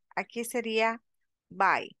 Okay. Aquí sería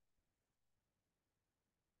by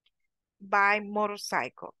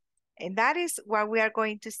motorcycle. And that is what we are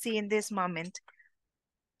going to see in this moment.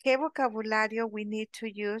 ¿Qué vocabulario we need to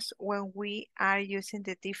use when we are using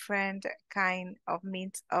the different kind of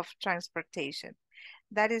means of transportation?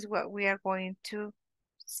 That is what we are going to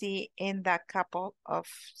see in that couple of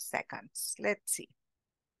seconds. Let's see.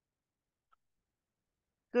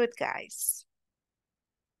 Good, guys.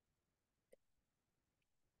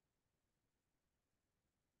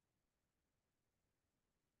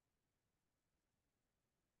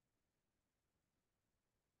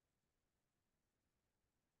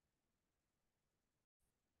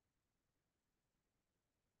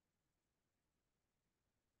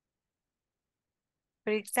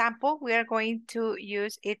 For example, we are going to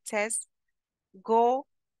use, it says, go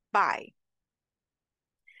by.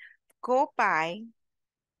 Go by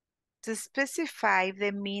to specify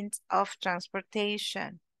the means of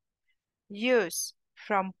transportation. Use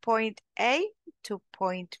from point A to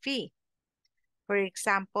point B. For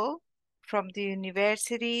example, from the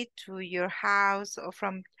university to your house, or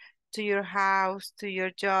from to your house to your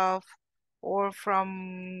job, or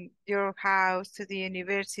from your house to the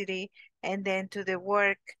university and then to the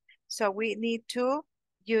work. So we need to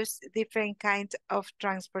use different kinds of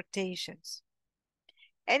transportations.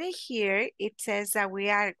 And here it says that we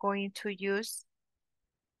are going to use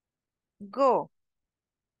go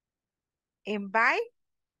and by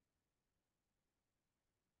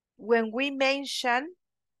when we mention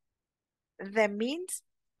the means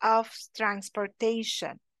of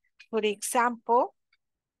transportation. For example,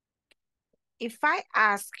 if I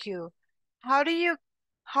ask you, how do you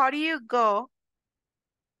go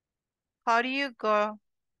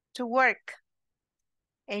to work?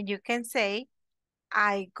 And you can say,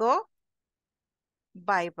 I go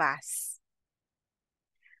by bus.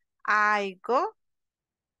 I go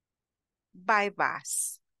by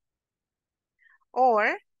bus.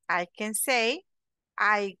 Or I can say,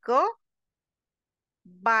 I go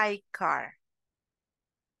by car.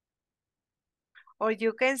 Or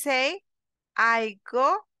you can say, I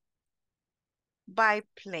go by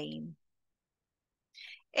plane.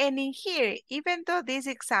 And in here, even though this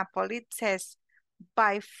example, it says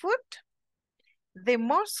by foot, the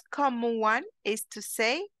most common one is to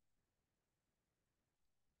say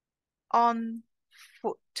on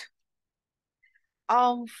foot.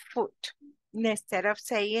 On foot. Instead of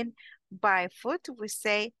saying by foot, we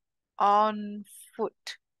say on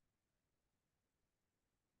foot.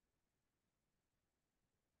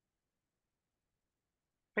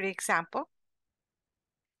 For example,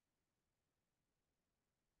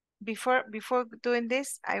 before doing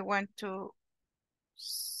this, I want to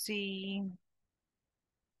see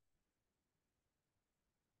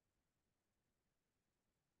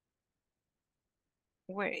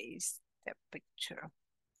where is the picture.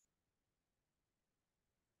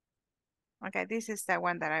 Okay, this is the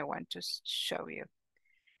one that I want to show you.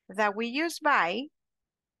 That we use by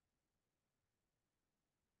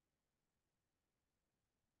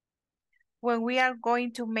when we are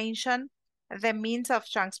going to mention the means of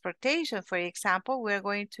transportation. For example, we're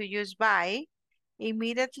going to use by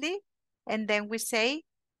immediately, and then we say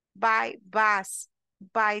by bus,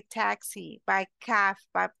 by taxi, by cab,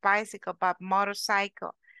 by bicycle, by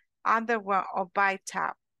motorcycle, underwear, or by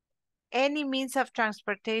tub. Any means of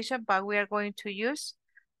transportation, but we are going to use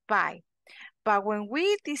by. But when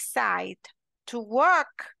we decide to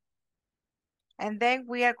walk, and then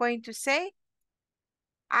we are going to say,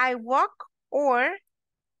 I walk or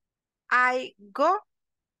I go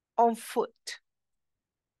on foot.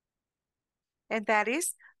 And that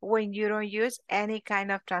is when you don't use any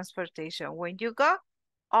kind of transportation, when you go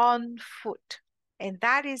on foot. And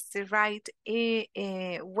that is the right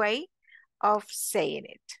way of saying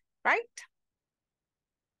it, right?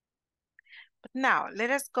 But now let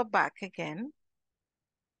us go back again.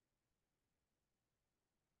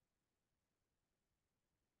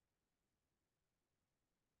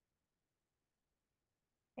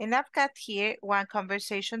 And I've got here one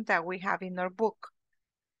conversation that we have in our book.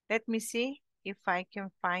 Let me see if I can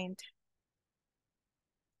find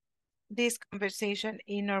this conversation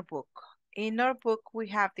in our book. In our book, we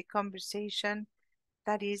have the conversation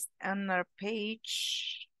that is on our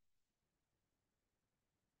page.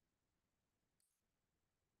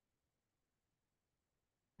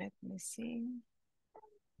 Let me see.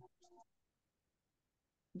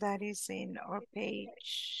 That is in our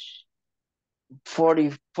page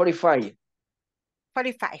 45.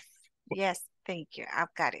 45. Yes, thank you.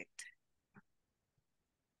 I've got it.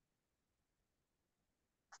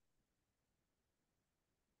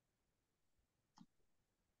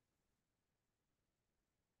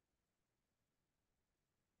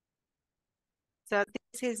 So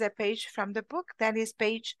this is a page from the book. That is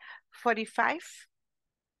page 45.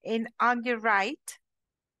 And on your right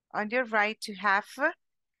you have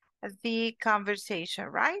the conversation,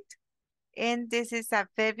 right? And this is a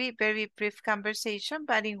very, very brief conversation,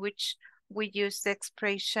 but in which we use the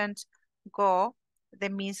expressions go, the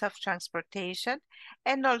means of transportation,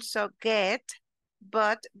 and also get,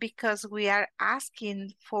 but because we are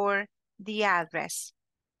asking for the address.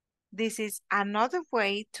 This is another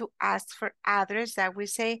way to ask for address that we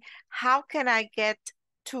say, how can I get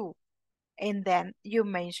to? And then you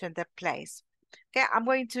mention the place. Okay, I'm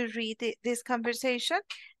going to read this conversation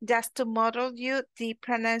just to model you the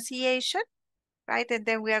pronunciation, right? And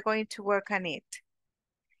then we are going to work on it.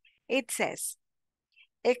 It says,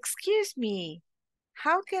 excuse me,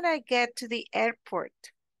 how can I get to the airport?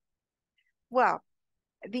 Well,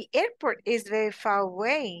 the airport is very far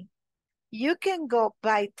away. You can go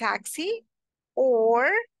by taxi or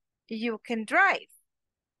you can drive.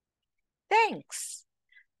 Thanks.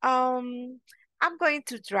 I'm going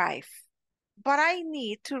to drive, but I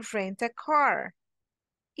need to rent a car.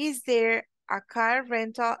 Is there a car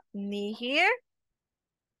rental near here?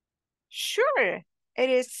 Sure, it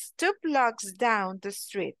is 2 blocks down the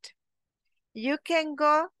street. You can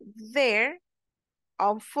go there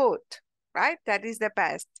on foot, right? That is the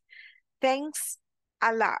best. Thanks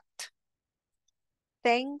a lot.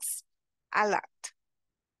 Thanks a lot.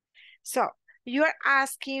 So you're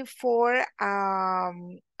asking for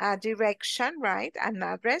a direction, right? An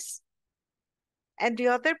address. And the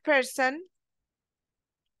other person,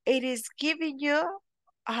 it is giving you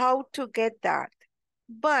how to get that.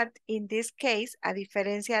 But in this case, a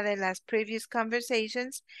diferencia de las previous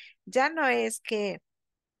conversations, ya no es que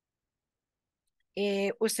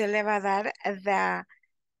usted le va a dar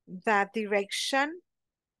the direction,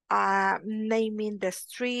 naming the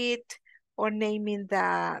street or naming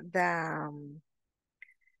the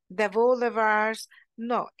boulevards.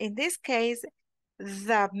 No, in this case,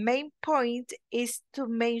 the main point is to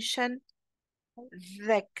mention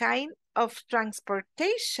the kind of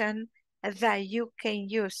transportation that you can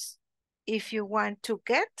use if you want to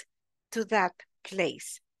get to that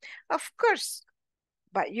place. Of course,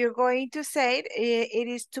 but you're going to say it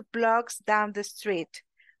is 2 blocks down the street,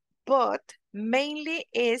 but mainly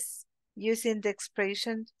is using the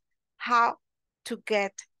expression how to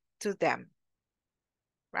get to them,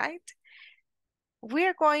 right?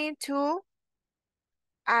 We're going to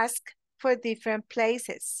ask for different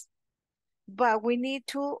places, but we need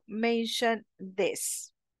to mention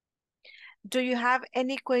this. Do you have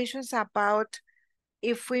any questions about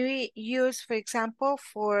if we use, for example,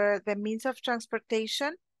 for the means of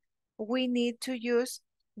transportation, we need to use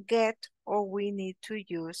get or we need to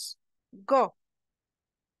use go?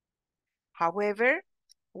 However,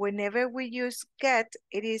 whenever we use get,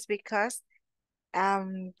 it is because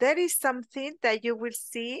there is something that you will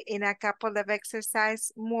see in a couple of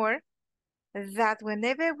exercises more, that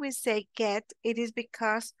whenever we say get, it is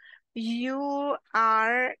because you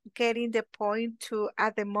are getting the point to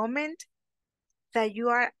at the moment that you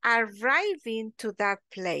are arriving to that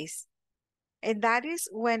place. And that is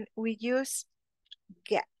when we use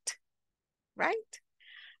get, right?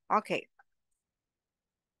 Okay.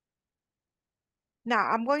 Now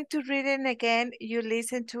I'm going to read it again. You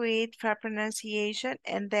listen to it for pronunciation,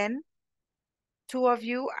 and then 2 of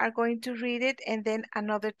you are going to read it, and then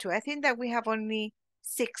another 2. I think that we have only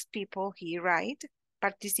 6 people here, right?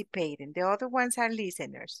 Participating. The other ones are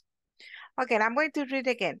listeners. Okay, I'm going to read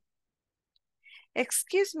again.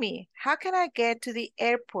 Excuse me, how can I get to the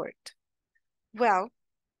airport? Well,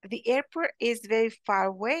 the airport is very far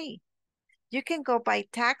away. You can go by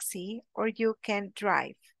taxi or you can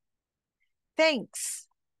drive. Thanks.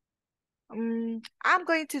 I'm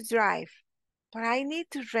going to drive, but I need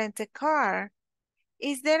to rent a car.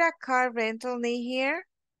 Is there a car rental near here?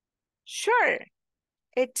 Sure.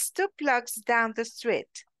 It's 2 blocks down the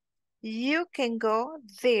street. You can go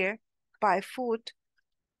there by foot.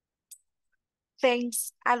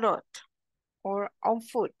 Thanks a lot. Or on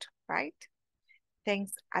foot, right?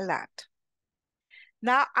 Thanks a lot.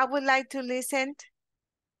 Now I would like to listen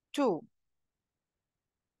to.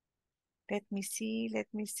 Let me see.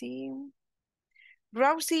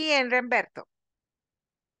 Rosie and Remberto.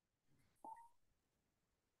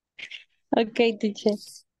 Okay, teacher.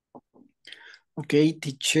 Okay,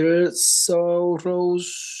 teacher. So,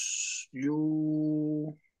 Rose,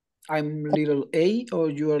 I'm little A or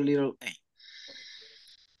you are little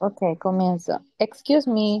A? Okay, comienzo. Excuse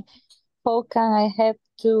me, how can I head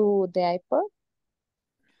to the airport?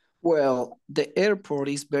 Well, the airport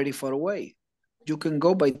is very far away. You can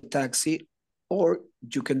go by taxi or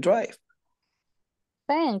you can drive.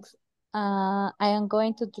 Thanks. I am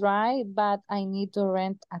going to drive, but I need to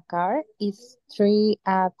rent a car. Is three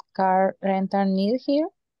at car rental near here?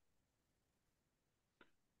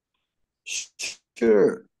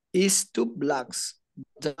 Sure, it's 2 blocks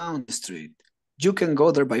down the street. You can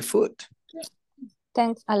go there by foot.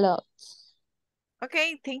 Thanks a lot.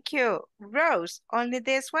 Okay, thank you. Rose, only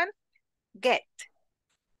this one? Get.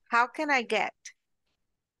 How can I get?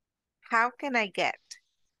 How can I get?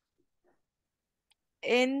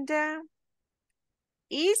 And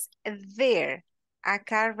is there a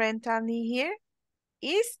car rental near here?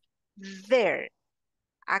 Is there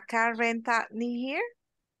a car rental near here?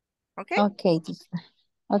 Okay? Okay, teacher.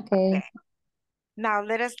 Okay. Okay. Now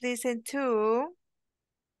let us listen to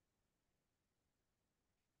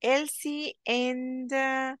Elsie and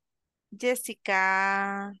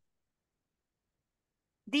Jessica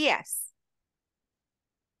Diaz.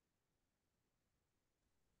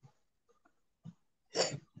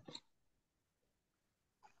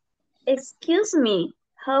 Excuse me,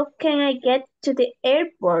 how can I get to the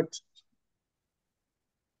airport?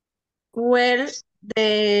 Well,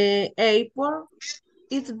 the airport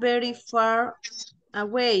is very far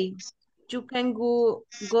away. You can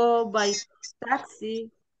go by taxi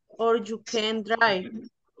or you can drive.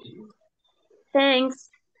 Thanks.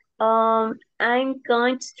 I'm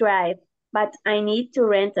going to drive, but I need to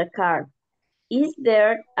rent a car. Is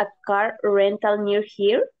there a car rental near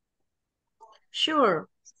here? Sure,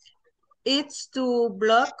 it's 2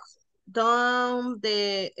 blocks down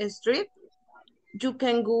the street. You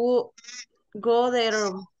can go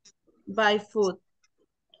there by foot.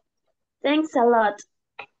 Thanks a lot.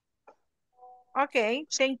 Okay,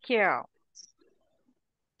 thank you.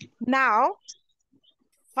 Now,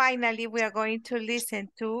 finally, we are going to listen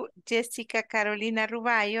to Jessica Carolina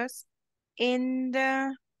Rubayos and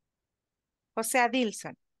Jose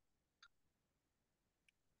Adilson.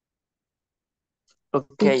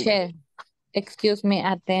 Okay. Teacher, excuse me,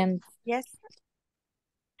 attend. Yes.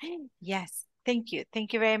 Yes, thank you.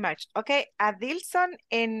 Thank you very much. Okay, Adilson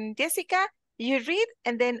and Jessica, you read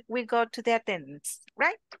and then we go to the attendance,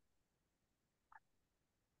 right?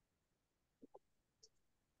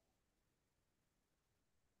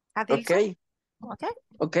 Adilson? Okay. Okay.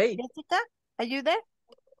 Okay. Jessica, are you there?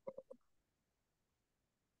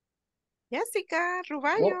 Jessica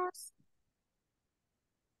Rubayos.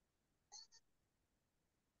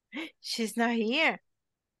 She's not here.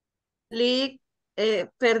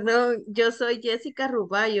 Perdón, yo soy Jessica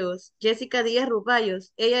Rubayos, Jessica Díaz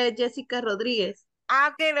Rubayos. Ella es Jessica Rodríguez.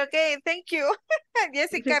 Ah, okay, thank you.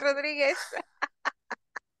 Jessica Rodriguez.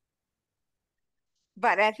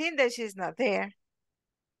 But I think that she's not there.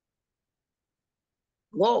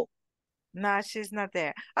 Whoa. No, she's not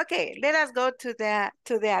there. Okay, let us go to the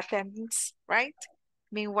attendance, right?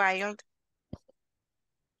 Meanwhile.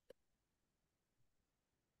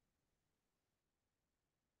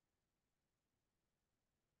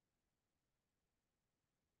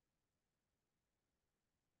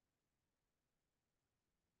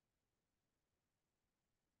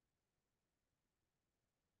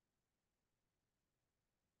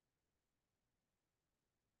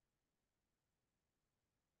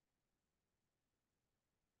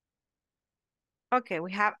 Okay,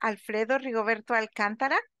 we have Alfredo Rigoberto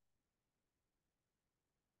Alcántara.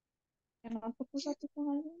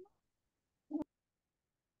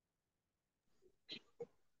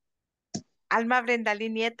 Alma Brendalí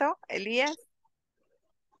Nieto, Elías.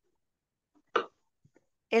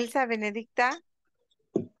 Elsa Benedicta.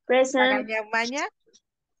 Present. Magaña Umaña.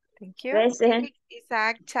 Thank you. Present. Eric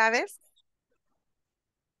Isaac Chávez.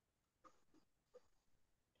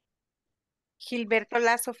 Gilberto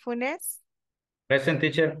Lazo Funes. Present,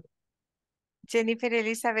 teacher. Jennifer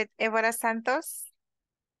Elizabeth Évora Santos.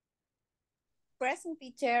 Present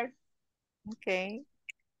teacher. Okay.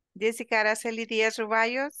 Jessica Araceli Díaz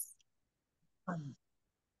Rubayos.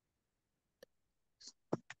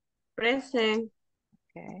 Present.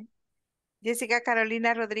 Okay. Jessica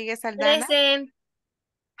Carolina Rodríguez Aldana. Present.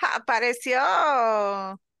 Apareció.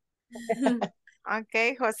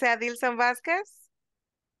 Ok. José Adilson Vázquez.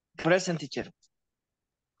 Present, teacher.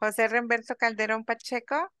 José Renberto Calderón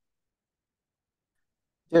Pacheco.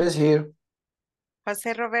 Yes, here.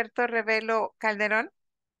 José Roberto Revelo Calderón.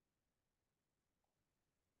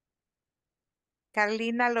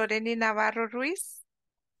 Carlina Loreni Navarro Ruiz.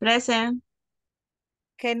 Present.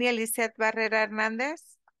 Kenia Lisette Barrera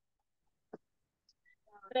Hernández.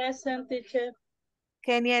 Present, teacher.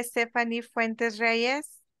 Kenia Stephanie Fuentes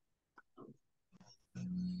Reyes.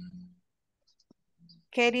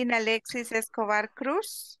 Kerin Alexis Escobar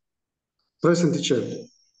Cruz. Present, teacher.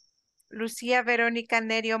 Lucía Verónica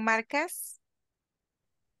Nerio Márquez.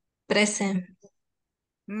 Present.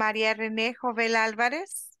 María René Jovel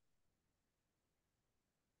Álvarez.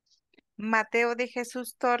 Mateo de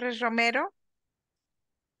Jesús Torres Romero.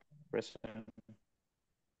 Present.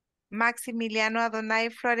 Maximiliano Adonai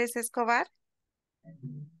Flores Escobar.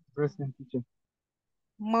 Present, teacher.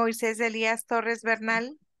 Moisés Elías Torres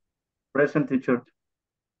Bernal. Present, teacher.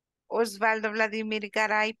 Osvaldo Vladimir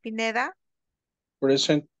Garay Pineda.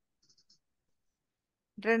 Present.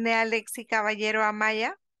 René Alexi Caballero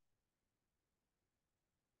Amaya.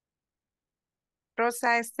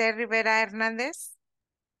 Rosa Esther Rivera Hernández.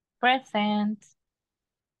 Present.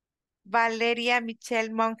 Valeria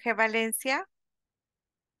Michelle Monge Valencia.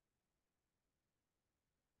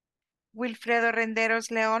 Wilfredo Renderos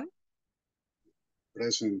León.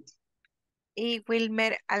 Present. Y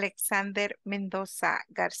Wilmer Alexander Mendoza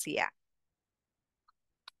García.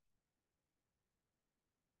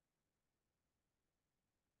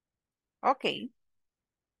 Okay.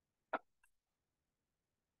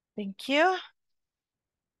 Thank you.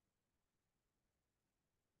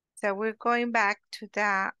 So we're going back to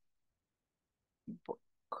the book.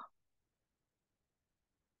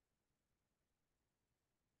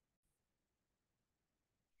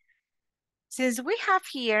 Since we have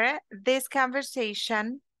here this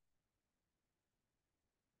conversation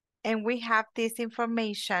and we have this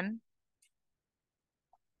information,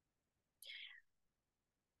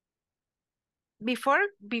 before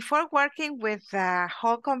working with the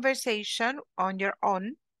whole conversation on your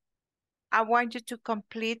own, I want you to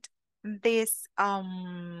complete this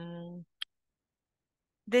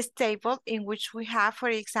table in which we have, for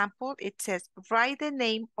example, it says write the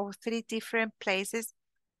name of 3 different places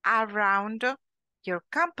around your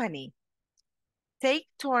company. Take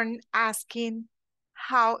turn asking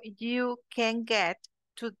how you can get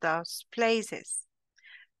to those places.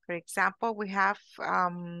 For example, we have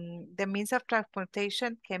the means of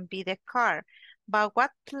transportation can be the car, but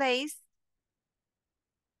what place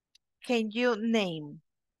can you name?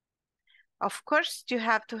 Of course, you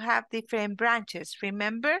have to have different branches.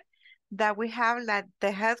 Remember that we have like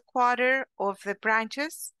the headquarters of the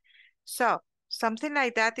branches. So something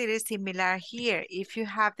like that, it is similar here. If you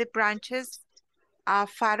have the branches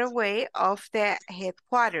far away of the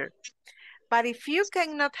headquarters. But if you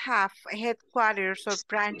cannot have headquarters or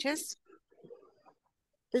branches,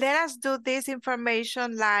 let us do this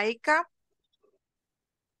information like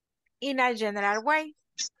in a general way.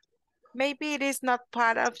 Maybe it is not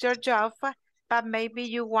part of your job, but maybe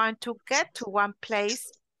you want to get to one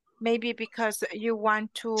place, maybe because you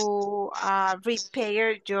want to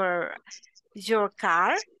repair your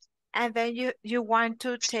car, and then you want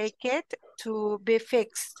to take it to be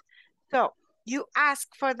fixed. So you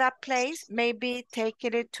ask for that place, maybe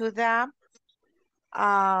taking it to the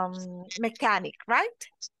mechanic, right?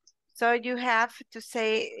 So you have to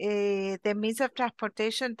say the means of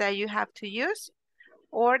transportation that you have to use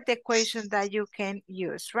or the question that you can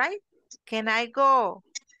use, right? Can I go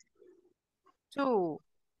to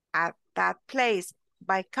that place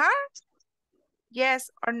by car?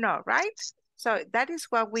 Yes or no, right? So that is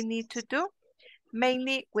what we need to do,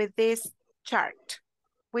 mainly with this chart.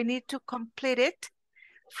 We need to complete it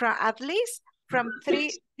from at least from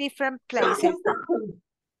 3 different places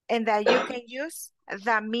and that you can use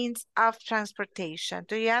the means of transportation.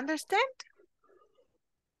 Do you understand?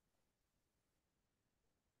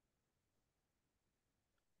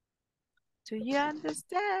 Do you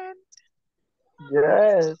understand?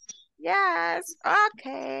 Yes. Yes.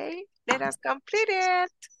 Okay. Let us complete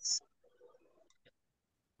it.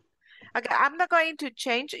 Okay, I'm not going to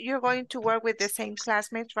change. You're going to work with the same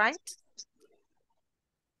classmates, right?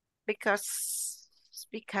 Because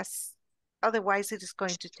otherwise it is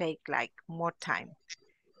going to take like more time.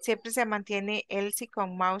 Siempre se mantiene Elsie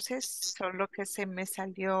con mouses, solo que se me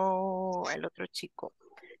salió el otro chico.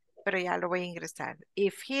 Pero ya lo voy a ingresar.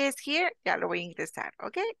 If he is here, ya lo voy a ingresar.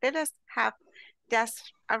 Okay, let us have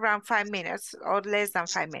just around 5 minutes or less than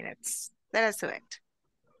 5 minutes. Let us do it.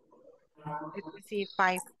 Let me see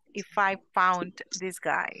if I found this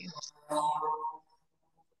guy.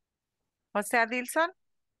 O sea, Dilson.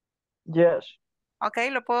 Yes. Okay,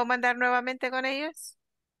 ¿lo puedo mandar nuevamente con ellos?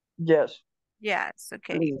 Yes. Yes,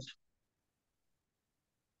 okay. Please.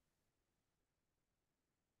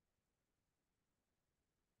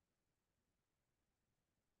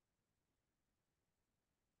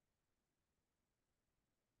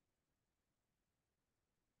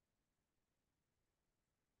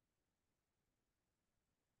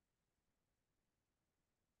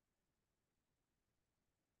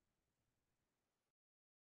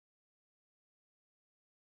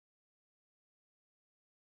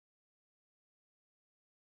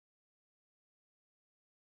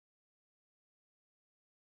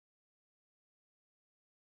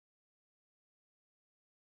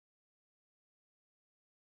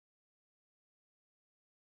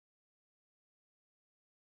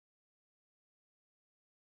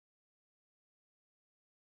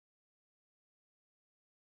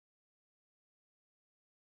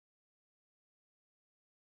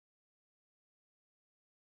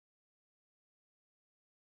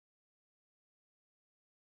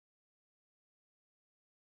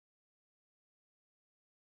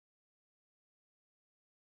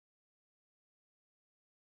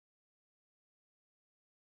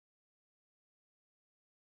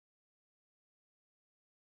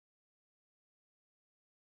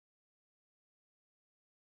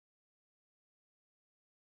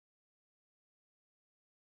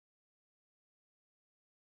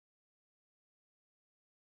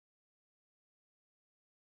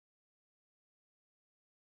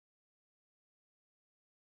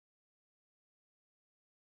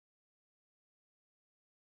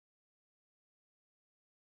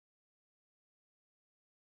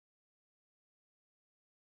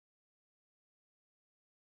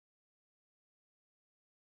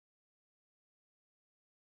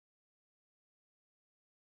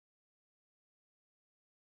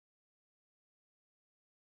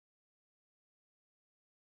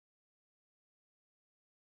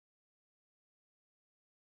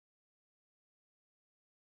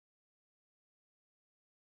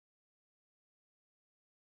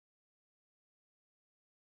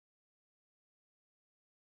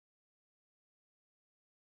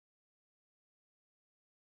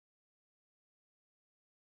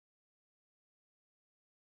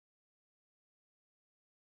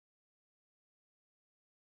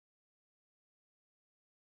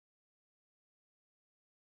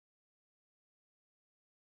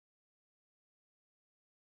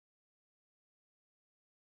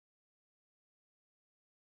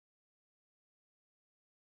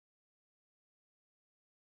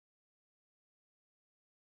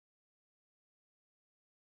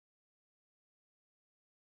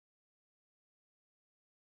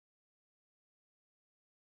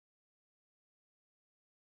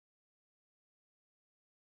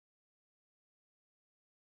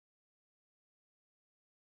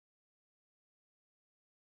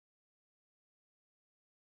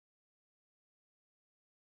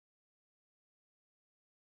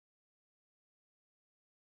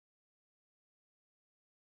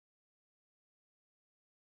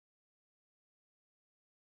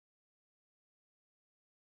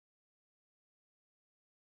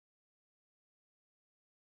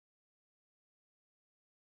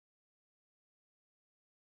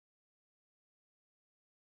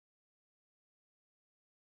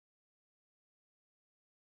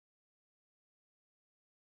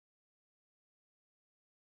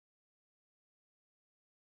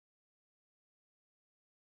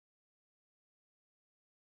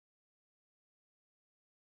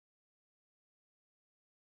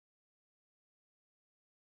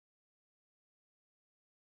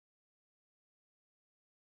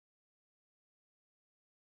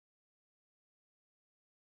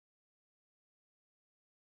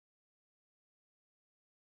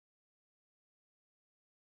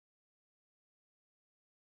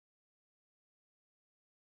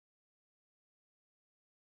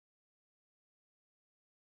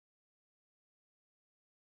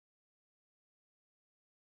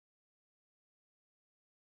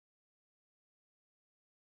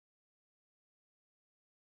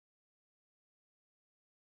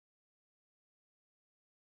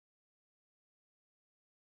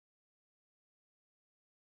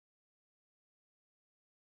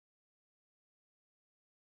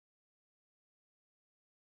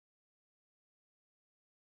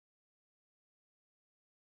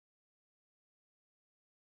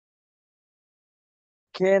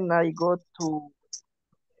 Can I go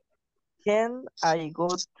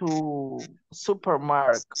to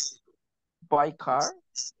supermarket by car?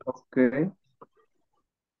 Okay.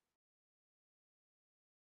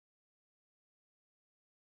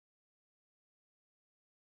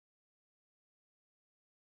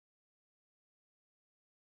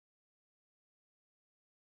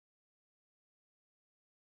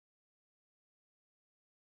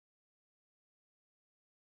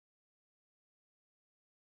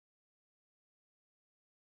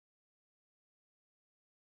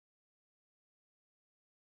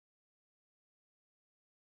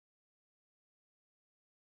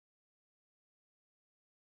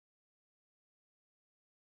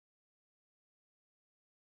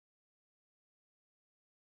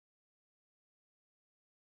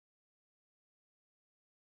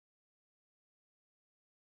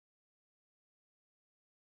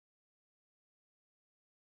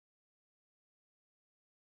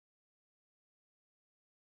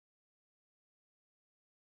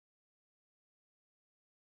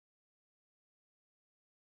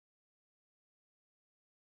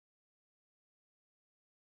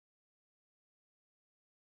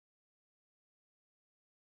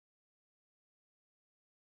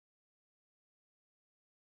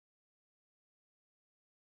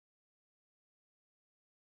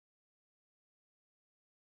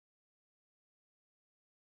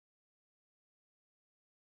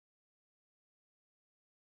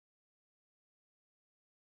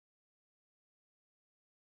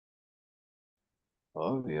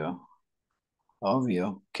 Obvio,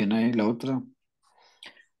 obvio. La otra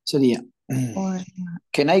sería, Or-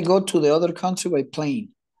 can I go to the other country by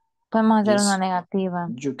plane? Podemos hacer Yes, una negativa.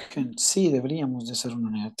 you can. Sí, deberíamos de hacer una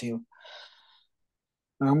negativa.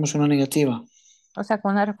 Hagamos una negativa. O sea,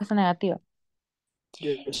 con una respuesta negativa.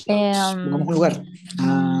 Yes. Em, Pongamos un lugar.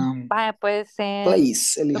 Vaya, puede ser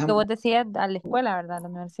Place, lo que elijamos. vos decías a la escuela, ¿verdad? A la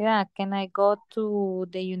universidad. Can I go to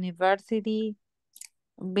the university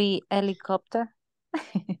by helicopter?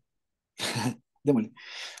 Démosle.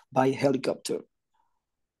 By helicopter.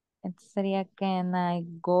 Entonces sería can I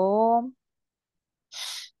go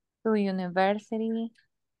to university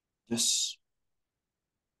Yes.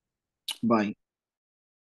 By.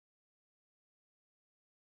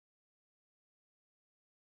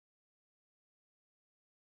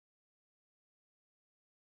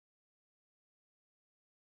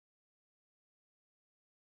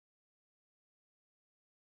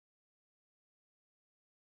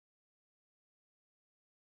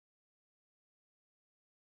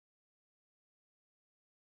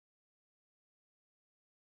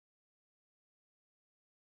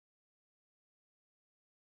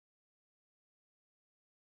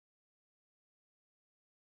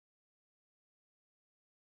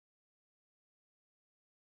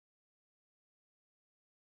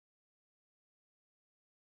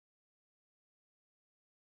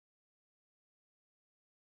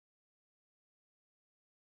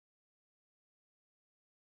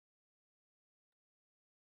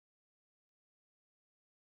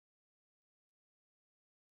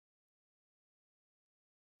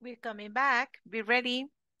 We're coming back. Be ready.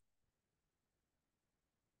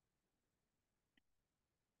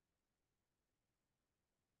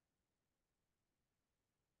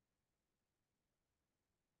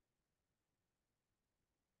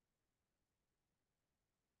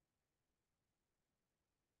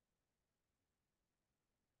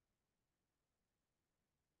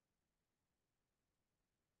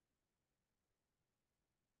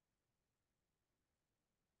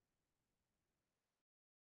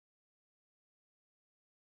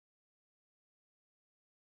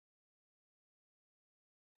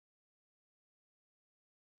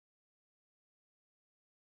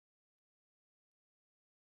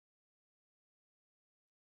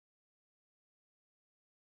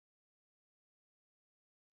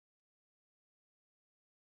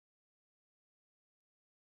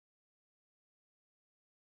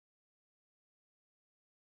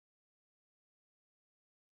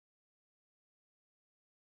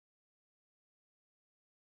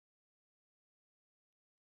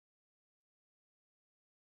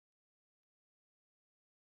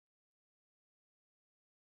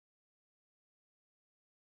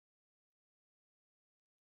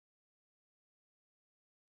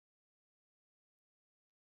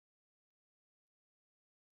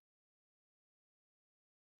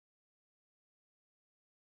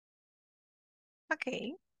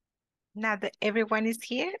 Okay. Now that everyone is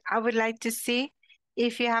here, I would like to see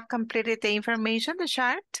if you have completed the information, the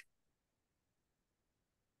chart.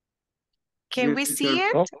 Can we Yes, see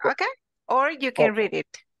teacher. it? Okay. Or you can read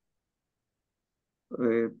it.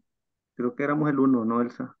 Uh, Creo que éramos el uno, ¿no,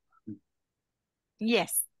 Elsa?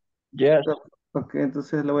 Yes. Yes. Ok,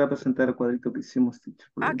 entonces le voy a presentar el cuadrito que hicimos, teacher.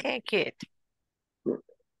 por ahí. Okay, good.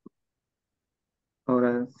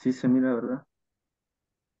 Ahora sí se mira, ¿verdad?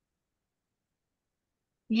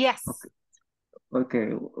 Yes. Ok,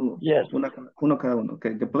 okay. Yes. Uno cada uno.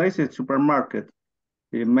 Okay, the place is supermarket.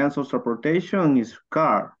 The means of transportation is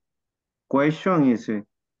car. Question is,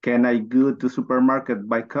 can I go to supermarket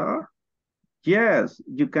by car? Yes,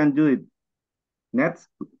 you can do it. Next.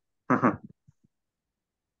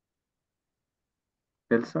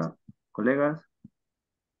 Elsa, colegas.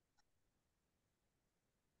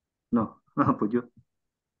 No, pues yo.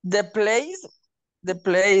 The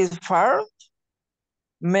place far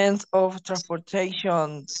means of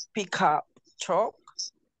transportation pickup truck.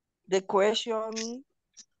 The question,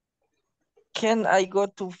 can I go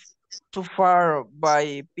too far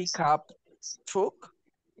by pickup truck?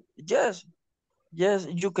 Yes, yes,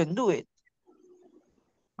 you can do it.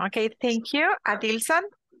 Okay, thank you. Adilson,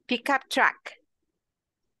 pickup truck.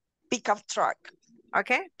 Pickup truck.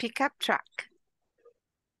 Okay, pickup truck.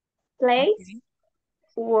 Place, Okay.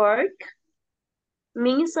 work,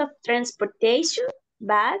 means of transportation,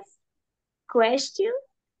 bus. Question,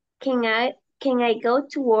 can I go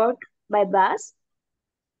to work by bus?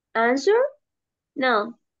 Answer,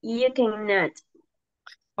 no, you cannot.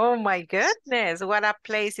 Oh my goodness, what a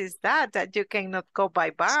place is that you cannot go by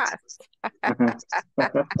bus?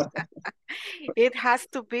 It has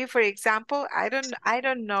to be, for example, I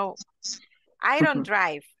don't know. I don't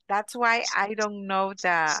drive. That's why I don't know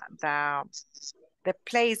the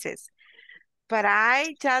places. But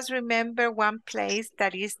I just remember one place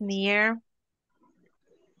that is near,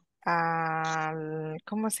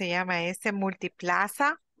 ¿cómo se llama ese?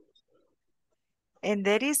 Multiplaza. And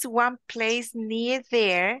there is one place near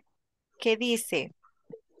there que dice,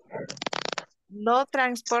 no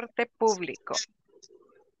transporte público.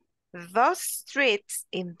 In those streets,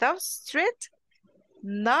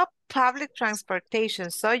 no public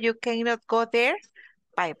transportation. So you cannot go there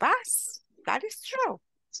by bus. That is true.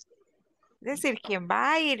 Es decir, quien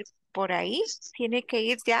va a ir por ahí tiene que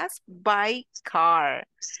ir just by car.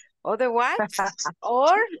 Otherwise,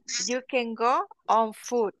 or you can go on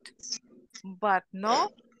foot, but no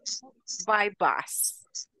by bus.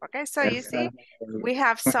 Okay, so you see, we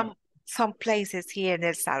have some places here in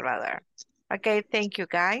El Salvador. Okay, thank you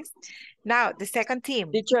guys. Now, the second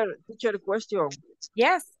team. Teacher, question.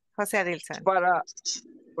 Yes, José Adilson. Para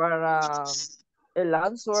el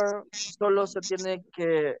answer solo se tiene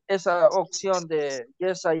que esa opción de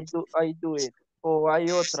yes, I do it, o hay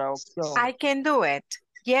otra opción. I can do it.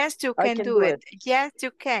 Yes, you I can do it. Yes,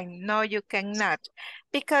 you can. No, you cannot.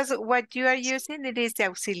 Because what you are using, it is the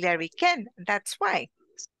auxiliary can. That's why.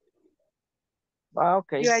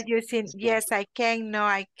 Okay. You are using yes, I can, no,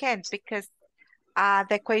 I can't, because the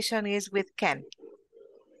equation is with can.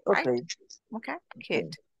 Right? Okay. Okay,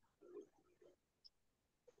 good.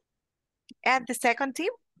 And the second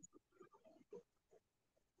team?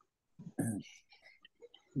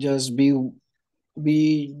 Just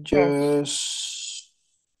just.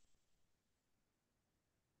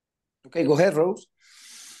 Okay, go ahead, Rose.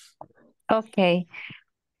 Okay.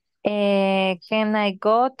 Can I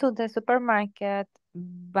go to the supermarket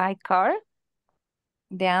by car?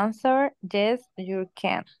 The answer, yes, you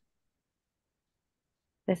can.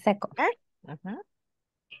 The second. Okay. Uh-huh.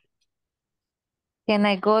 Can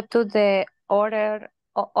I go to the other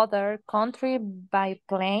country by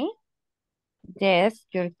plane? Yes,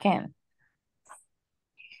 you can.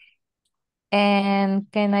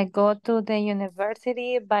 And can I go to the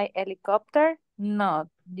university by helicopter? No,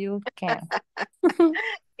 you can't.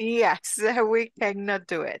 Yes, we cannot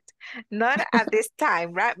do it. Not at this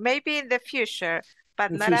time, right? Maybe in the future,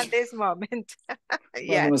 but not at this moment. Bueno,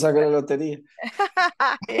 Yes. me saca la lotería.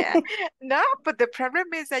 Yeah. No, but the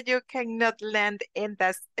problem is that you cannot land in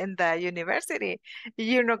the university.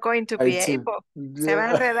 You're not going to be able. Se va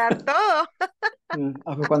a enredar todo.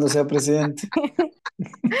 Pues cuando sea presidente.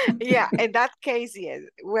 Yeah, in that case, yes.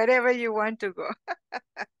 Wherever you want to go.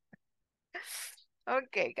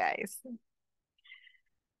 Okay, guys.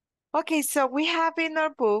 Okay, so we have in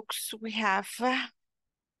our books, we have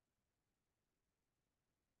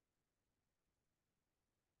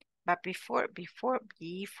but before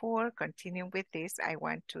continuing with this, I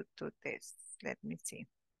want to do this. Let me see.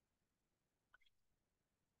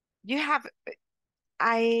 You have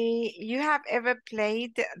ever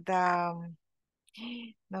played the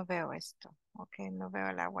no veo esto. Okay, no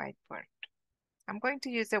veo la whiteboard. I'm going to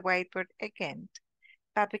use the whiteboard again,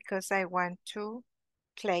 but because I want to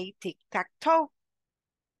play tic-tac-toe.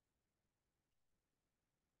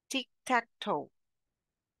 Tic-tac-toe.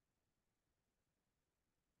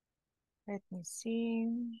 Let me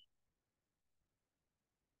see.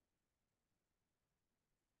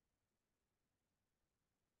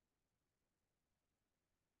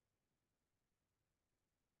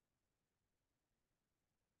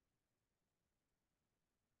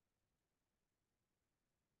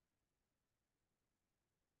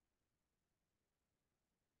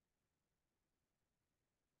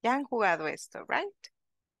 Ya han jugado esto, right?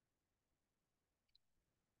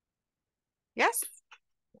 Yes.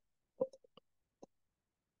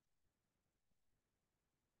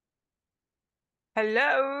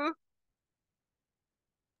 Hello.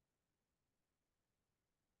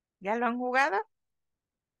 ¿Ya lo han jugado?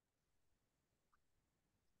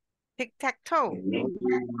 Tic-tac-toe.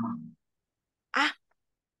 Ah,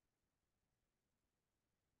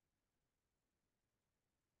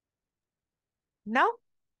 no.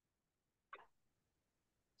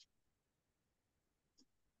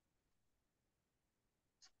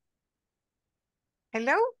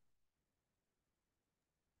 Hello.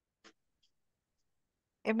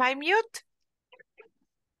 Am I mute?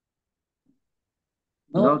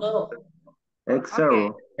 No,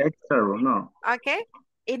 X0, X0, no. Okay.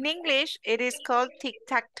 In English, it is called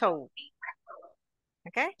tic-tac-toe.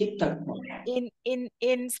 Okay.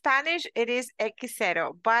 In Spanish, it is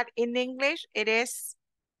X0, but in English, it is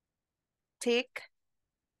tic-tac-toe.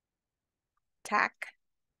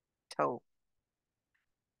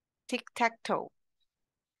 Tic-tac-toe.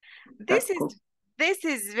 This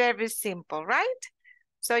is very simple, right?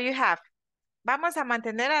 So you have, vamos a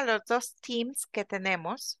mantener a los dos teams que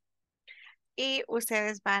tenemos y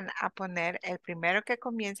ustedes van a poner, el primero que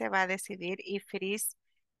comience va a decidir if it is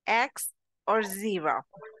X or 0,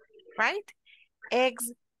 right?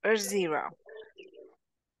 X or 0.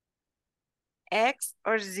 X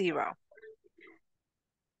or 0.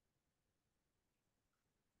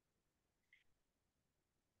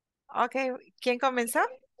 Ok, ¿quién comenzó?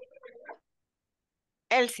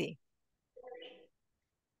 Elsie.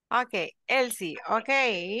 Ok, Elsie, ok.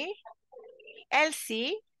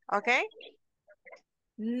 Elsie, ok.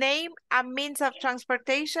 Name a means of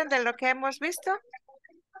transportation de lo que hemos visto.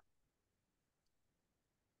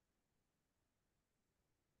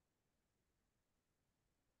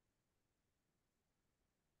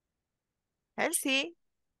 Elsie.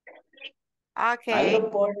 Okay.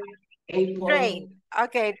 Train.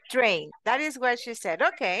 Okay, train. That is what she said.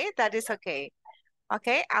 Okay, that is okay.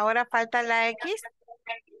 Okay, ahora falta la X.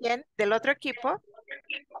 ¿Quién? Del otro equipo,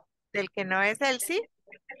 del que no es Elsie,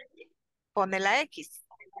 pone la X.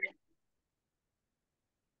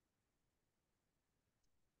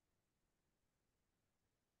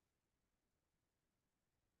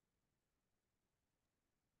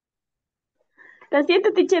 Lo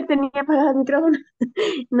siento, teacher, tenía apagado el micrófono.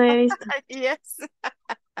 No he visto. Yes.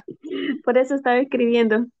 Por eso estaba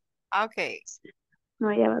escribiendo. Okay.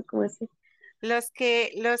 No, ya va, ¿cómo así?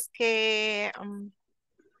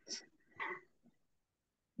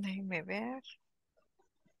 Déjenme ver.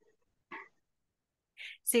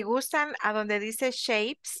 Si gustan, a donde dice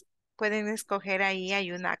shapes, pueden escoger ahí,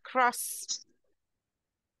 hay una cross.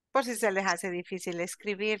 Por si se les hace difícil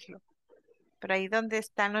escribirlo. Pero ahí donde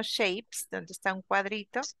están los shapes, donde está un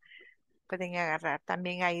cuadrito, pueden agarrar.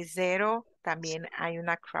 También hay 0, también hay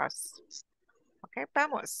una cross. Ok,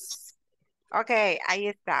 vamos. Ok, ahí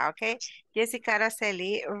está, ok. Jessica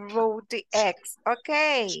Araceli wrote the X. Ok.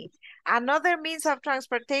 Another means of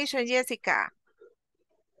transportation, Jessica.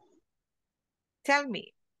 Tell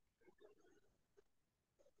me.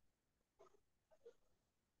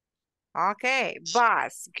 Ok,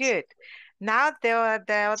 bus, good. Now the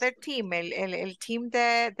other team, el team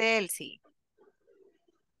de Elsie.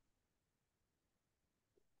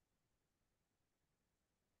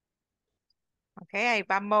 Ok, ahí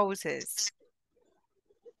va Moses.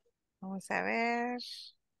 Vamos a ver.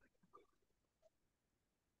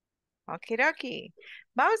 Okidoki.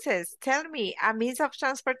 Moses, tell me a means of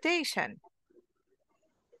transportation.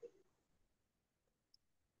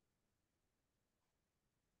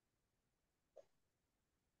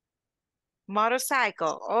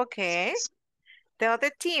 Motorcycle, okay. The other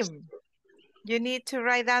team, you need to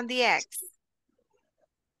write down the X.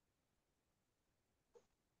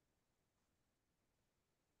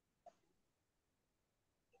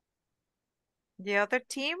 The other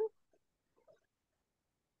team,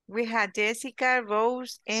 we had Jessica,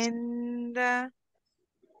 Rose, and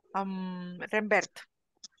Remberto.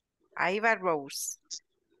 Ahí va Rose.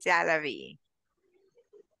 Ya la vi.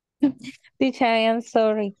 Teacher, I am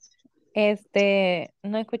sorry.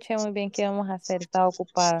 No escuché muy bien qué vamos a hacer, estaba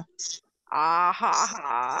ocupada.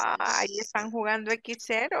 Ajá, ahí están jugando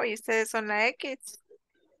X0 y ustedes son la X.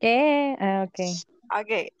 ¿Qué? Ah, ok.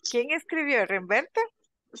 Ok, ¿quién escribió? ¿Remberto?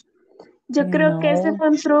 Yo creo que ese No, fue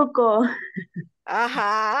un truco.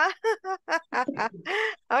 Ajá.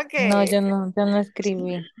 Ok, no, yo no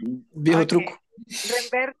escribí. Viejo ok. truco.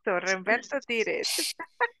 Remberto did it.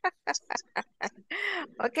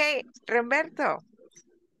 Ok, Remberto,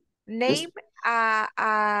 Yes. name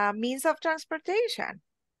a means of transportation.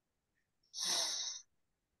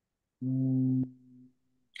 Mm,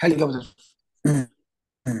 Helicopter.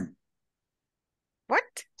 What?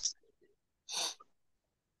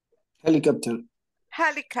 Helicopter.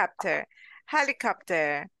 Helicopter.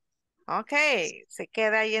 Helicopter. Ok, se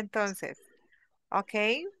queda ahí entonces. Ok,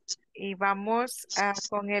 y vamos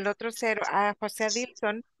con el otro cero. A José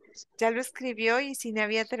Adilson, ¿ya lo escribió y si no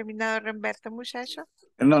había terminado Remberto, muchacho?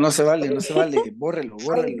 No, no se vale, no se vale. Bórrelo,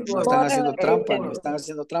 bórrelo. No están Bórrelo, haciendo trampa, no bórrelo. están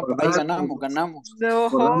haciendo trampa. Ahí ganamos, ganamos. No,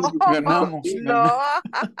 Ganamos, ganamos. no,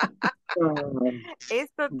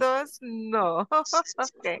 estos dos no.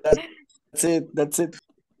 Ok, That's it, that's it.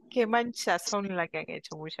 qué manchazón la que han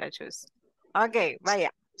hecho, muchachos. Ok,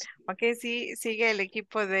 vaya. Ok, sí, sigue el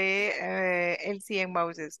equipo de LC en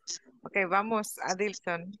Moses. Ok, vamos,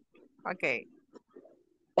 Adilson. Ok,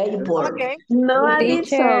 Airport. ok. No,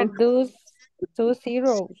 Teacher, Adilson. two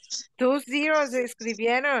zeros. 2 zeros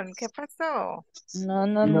escribieron. ¿Qué pasó? No,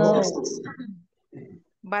 no, No. no.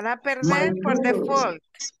 Van a My perder por número. default.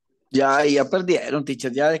 Ya perdieron,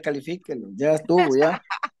 teacher, ya descalifíquenlo. Ya estuvo, ya.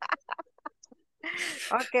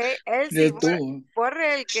 Ok, él Ya sí, estuvo.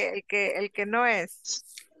 borre el que no es.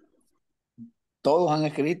 Todos han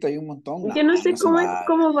escrito ahí un montón. Yo no sé No se vale.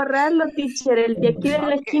 cómo borrarlo, teacher. El de aquí de la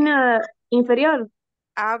Ok. esquina inferior.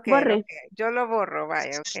 Ok, Borre. ok. Yo lo borro,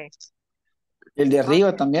 vaya, ok. El de arriba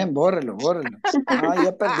Ok. también, bórrelo, bórrelo. Ah,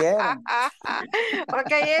 ya perdieron.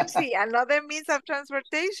 Ok, Elsie, another means of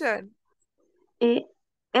transportation. Eh,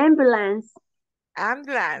 ambulance.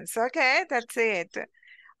 Ambulance. Okay, that's it.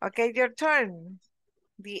 Okay, your turn.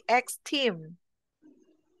 The X team.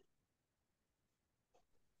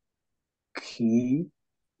 Okay.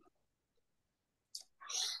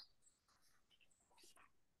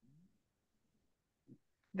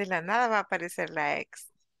 De la nada va a aparecer la X.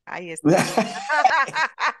 Ahí está.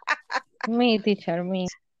 Me, teacher, me.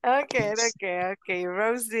 Okay, okay, okay.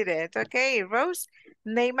 Rose did it. Okay, Rose,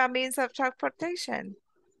 name a means of transportation.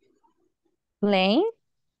 Plane?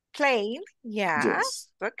 Plane. Yeah. Yes.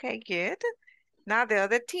 Okay, good. Now the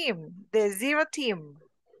other team, the zero team.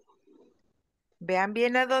 Vean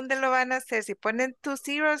bien a dónde lo van a hacer. Si ponen 2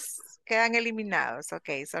 zeros, quedan eliminados. Ok,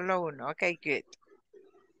 solo uno. Ok, good.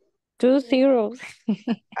 2 zeros.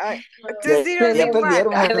 Ah, 2 zeros Ya in what?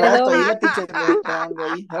 perdieron hace Dele rato. Ahí doble. la teacher los está dando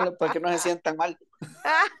ahí. Solo para que no se sientan mal.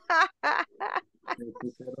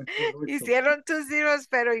 Hicieron 2 zeros,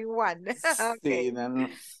 pero in one. Ok, Sí, no.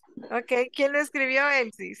 ok. ¿Quién lo escribió?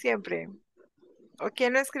 Elsie, siempre. ¿O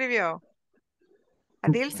quién lo escribió?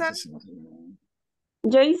 ¿Adilson?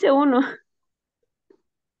 Yo hice uno.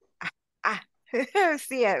 Ah,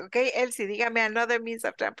 sí, ok. Elsie, dígame another means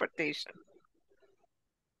of transportation.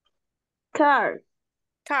 Car.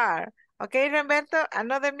 Car. Ok, Roberto,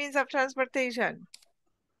 another means of transportation.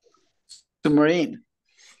 Submarine.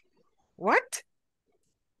 What?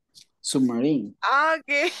 Submarine.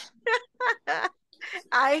 Okay.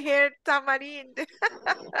 I heard tamarind.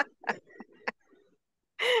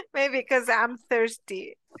 Maybe because I'm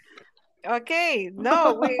thirsty. Okay,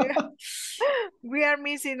 no, we are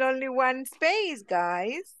missing only one space,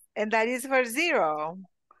 guys, and that is for zero.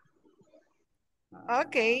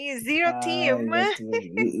 Okay, zero team.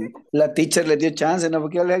 La teacher le dio chance, ¿no?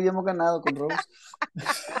 Porque ya le habíamos ganado con Rose.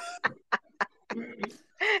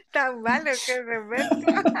 Tan malo que Roberto.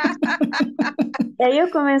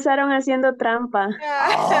 Ellos comenzaron haciendo trampa.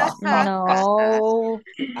 No.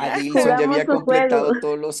 Adilson ya Jugamos había su juego. completado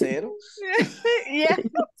todos los ceros. Yeah,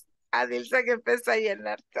 Adilson que empezó a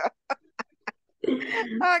llenar todo.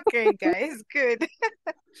 Okay, guys, good.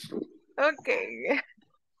 Okay.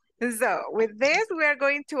 So with this, we are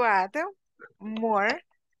going to add more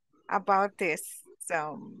about this.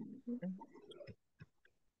 So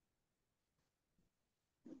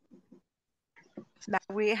now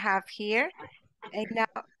we have here, and now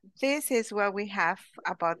this is what we have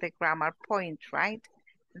about the grammar point, right?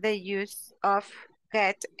 The use of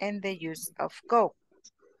get and the use of go.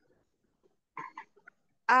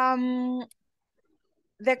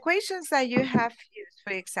 The questions that you have used,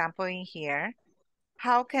 for example, in here,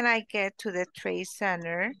 how can I get to the trade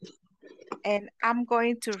center? And I'm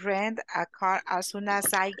going to rent a car as soon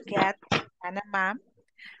as I get to Panama.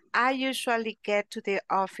 I usually get to the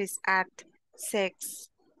office at 6.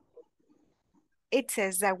 It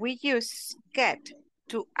says that we use get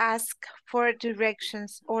to ask for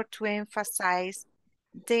directions or to emphasize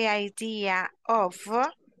the idea of,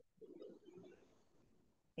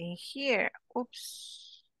 in here,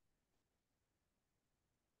 oops.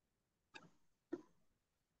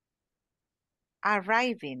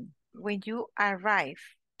 Arriving, when you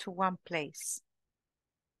arrive to one place,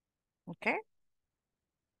 okay?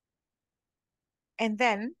 And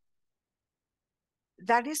then,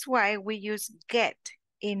 that is why we use get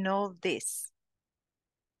in all this,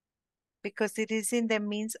 because it is in the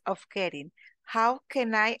means of getting. How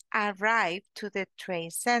can I arrive to the train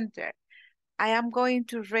center? I am going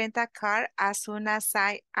to rent a car as soon as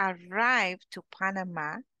I arrive to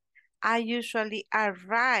Panama. I usually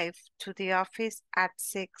arrive to the office at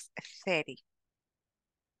 6:30.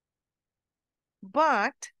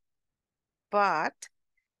 But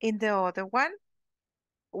in the other one,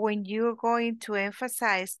 when you're going to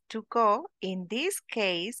emphasize to go, in this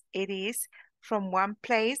case, it is from one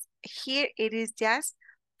place. Here it is just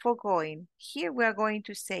for going. Here we are going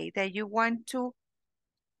to say that you want to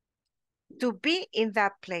be in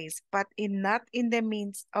that place, but not in the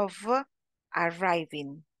means of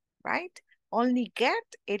arriving, right? Only get,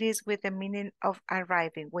 it is with the meaning of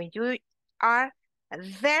arriving, when you are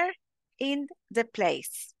there in the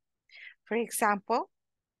place. For example,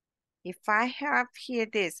 if I have here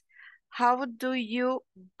this, how do you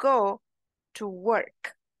go to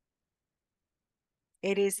work?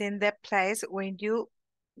 It is in the place when you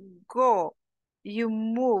go, you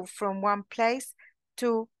move from one place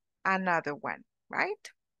to another one, right?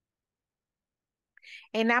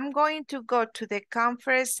 And I'm going to go to the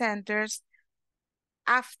conference centers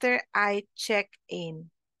after I check in.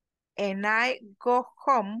 And I go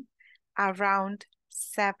home around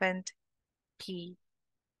 7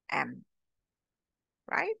 p.m.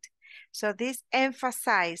 Right? So this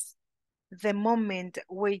emphasizes the moment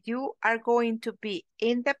where you are going to be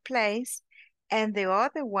in the place, and the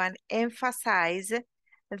other one emphasize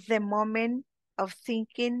the moment of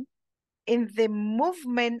thinking in the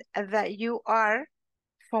movement that you are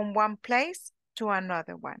from one place to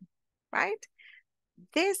another one, right?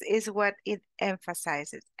 This is what it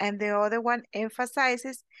emphasizes. And the other one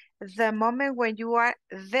emphasizes the moment when you are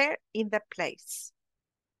there in the place.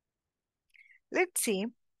 Let's see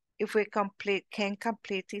if we can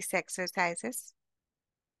complete these exercises.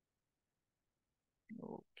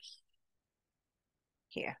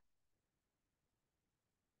 Here.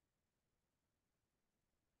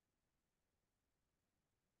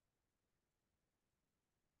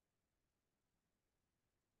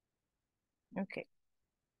 Okay.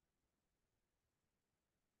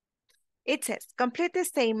 It says, complete the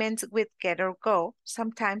statements with get or go.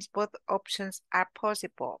 Sometimes both options are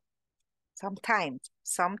possible.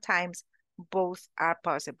 Sometimes both are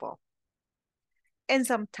possible. And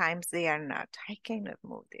sometimes they are not. I cannot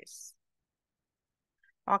move this.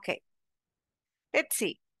 Okay. Let's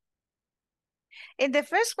see. In the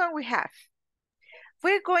first one we have,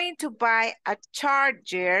 we're going to buy a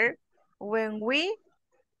charger when we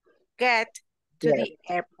get to the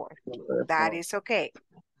airport. That is okay.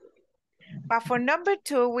 But for number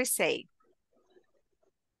 2, we say,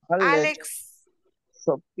 Alex,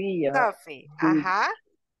 Sophia, Sophie,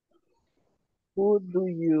 who do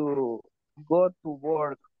you go to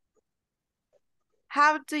work?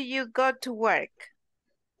 How do you go to work?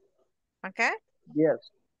 Okay? Yes.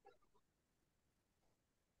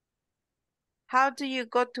 How do you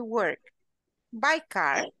go to work? By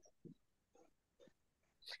car.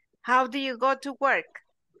 How do you go to work?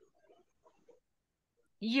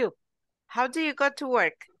 You. How do you go to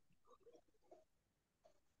work?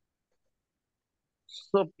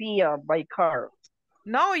 Sophia, by car.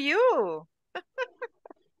 No, you.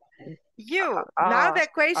 You. Now the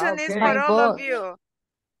question is for all of you.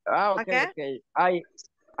 Okay.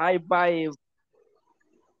 I buy.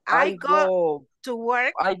 I go to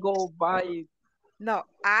work. I go by. No,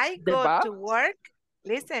 I go to work.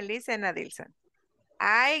 Listen, Adilson.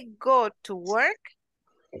 I go to work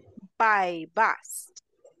by bus.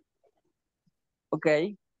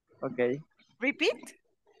 Okay. Repeat.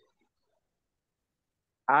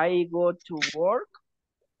 I go to work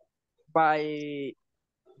by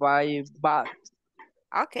bus.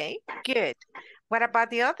 Okay, good. What about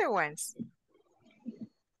the other ones?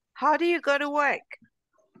 How do you go to work?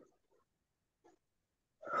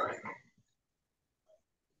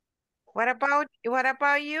 What about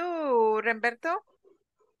you, Remberto?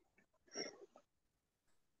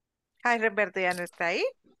 Ay, Remberto ya no está ahí.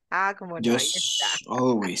 Ah, como no, ahí está.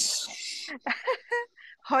 Always.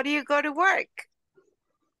 How do you go to work?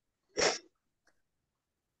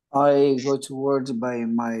 I go to work by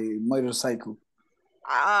my motorcycle.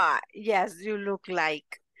 Ah, yes, you look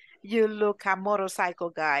a motorcycle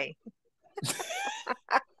guy.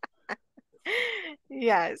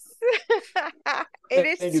 Yes. It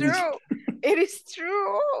is Thank you, teacher. true. It is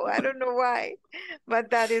true. I don't know why, but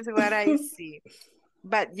that is what I see.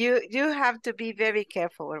 But you have to be very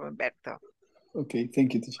careful, Roberto. Okay,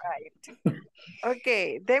 thank you, teacher. Right.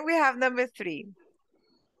 Okay, then we have number 3.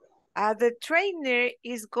 The trainer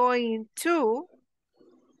is going to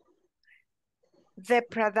the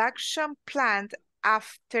production plant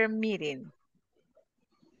after meeting.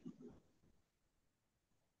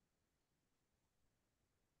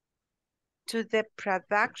 To the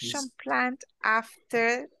production plant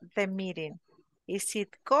after the meeting. Is it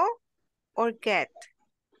go or get?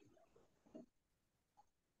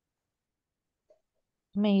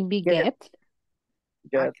 Maybe Get. get.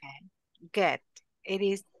 Get. Okay, get. It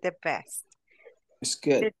is the best. It's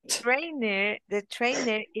good. The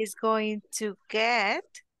trainer is going to get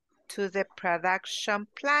to the production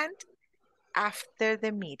plant after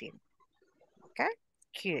the meeting. Okay,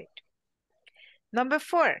 good. Number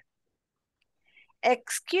 4.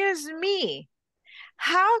 Excuse me,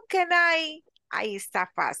 how can I? Ahí está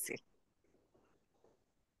fácil.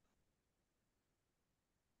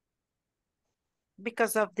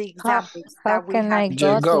 Because of the examples How that we can I have.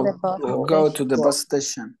 go Just to the go. bus Go to station? the bus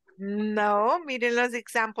station. No, miren los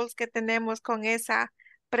examples que tenemos con esa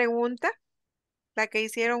pregunta, la que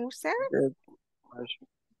hicieron ustedes. Get.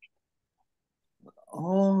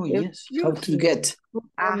 Oh, yes. How to get?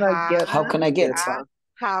 How can I get? How can I get? Ah,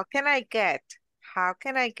 how can I get? How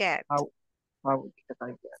can I get? How can I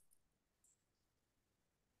get?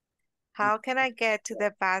 How can I get to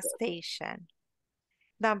the bus station?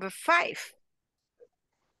 Number 5.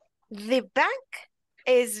 The bank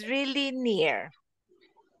is really near.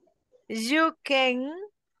 You can,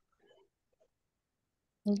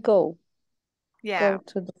 Go. yeah, Go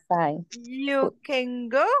to the side. you can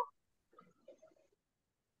go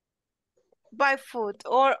by foot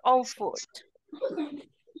or on foot.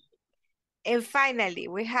 And finally,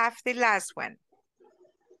 we have the last one.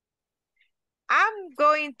 I'm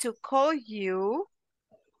going to call you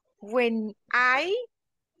when I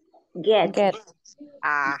Get.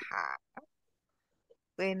 aha,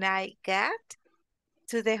 when I get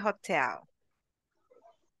to the hotel.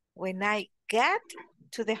 When I get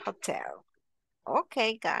to the hotel.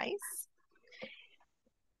 Okay, guys.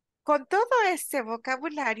 Con todo este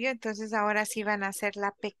vocabulario, entonces ahora sí van a hacer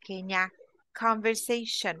la pequeña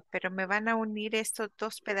conversation, pero me van a unir estos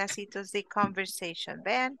 2 pedacitos de conversation.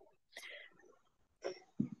 Vean.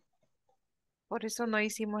 Por eso no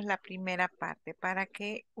hicimos la primera parte, para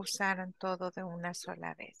que usaran todo de una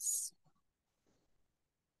sola vez.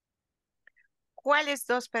 ¿Cuáles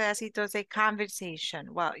 2 pedacitos de conversation?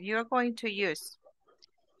 Well, you're going to use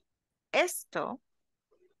esto,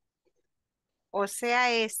 o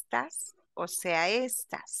sea estas, o sea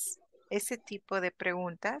estas. Ese tipo de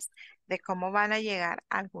preguntas de cómo van a llegar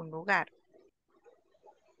a algún lugar.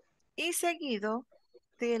 Y seguido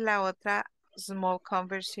de la otra small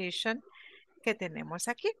conversation que tenemos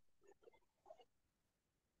aquí.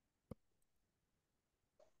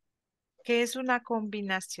 Que es una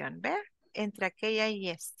combinación, ¿ve? Entre aquella y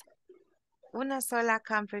esta. Una sola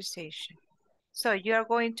conversation. So you are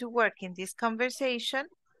going to work in this conversation,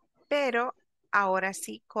 pero ahora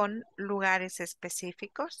sí con lugares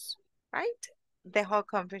específicos, right? The whole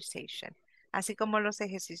conversation. Así como los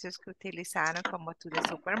ejercicios que utilizaron como to the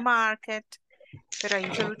supermarket, pero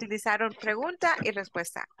ahí solo utilizaron pregunta y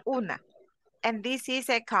respuesta, una. And this is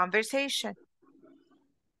a conversation.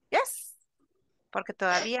 Yes. Porque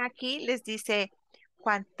todavía aquí les dice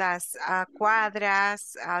cuántas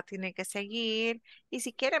cuadras tienen que seguir y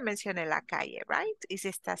si quiere mencione la calle, right? Y si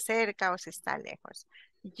está cerca o si está lejos.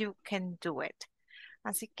 You can do it.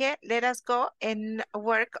 Así que let us go and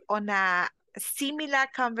work on a similar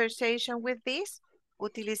conversation with this,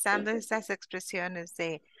 utilizando estas expresiones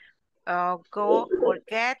de go or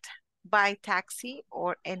get, by taxi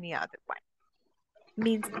or any other one.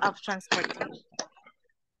 Means of transportation.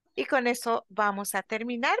 Y con eso vamos a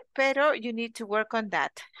terminar, pero you need to work on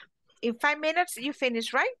that. In 5 minutes you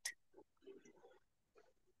finish, right?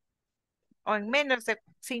 O en menos de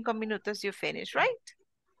 5 minutos you finish, right?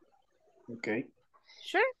 Okay.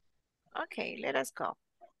 Sure? Okay, let us go.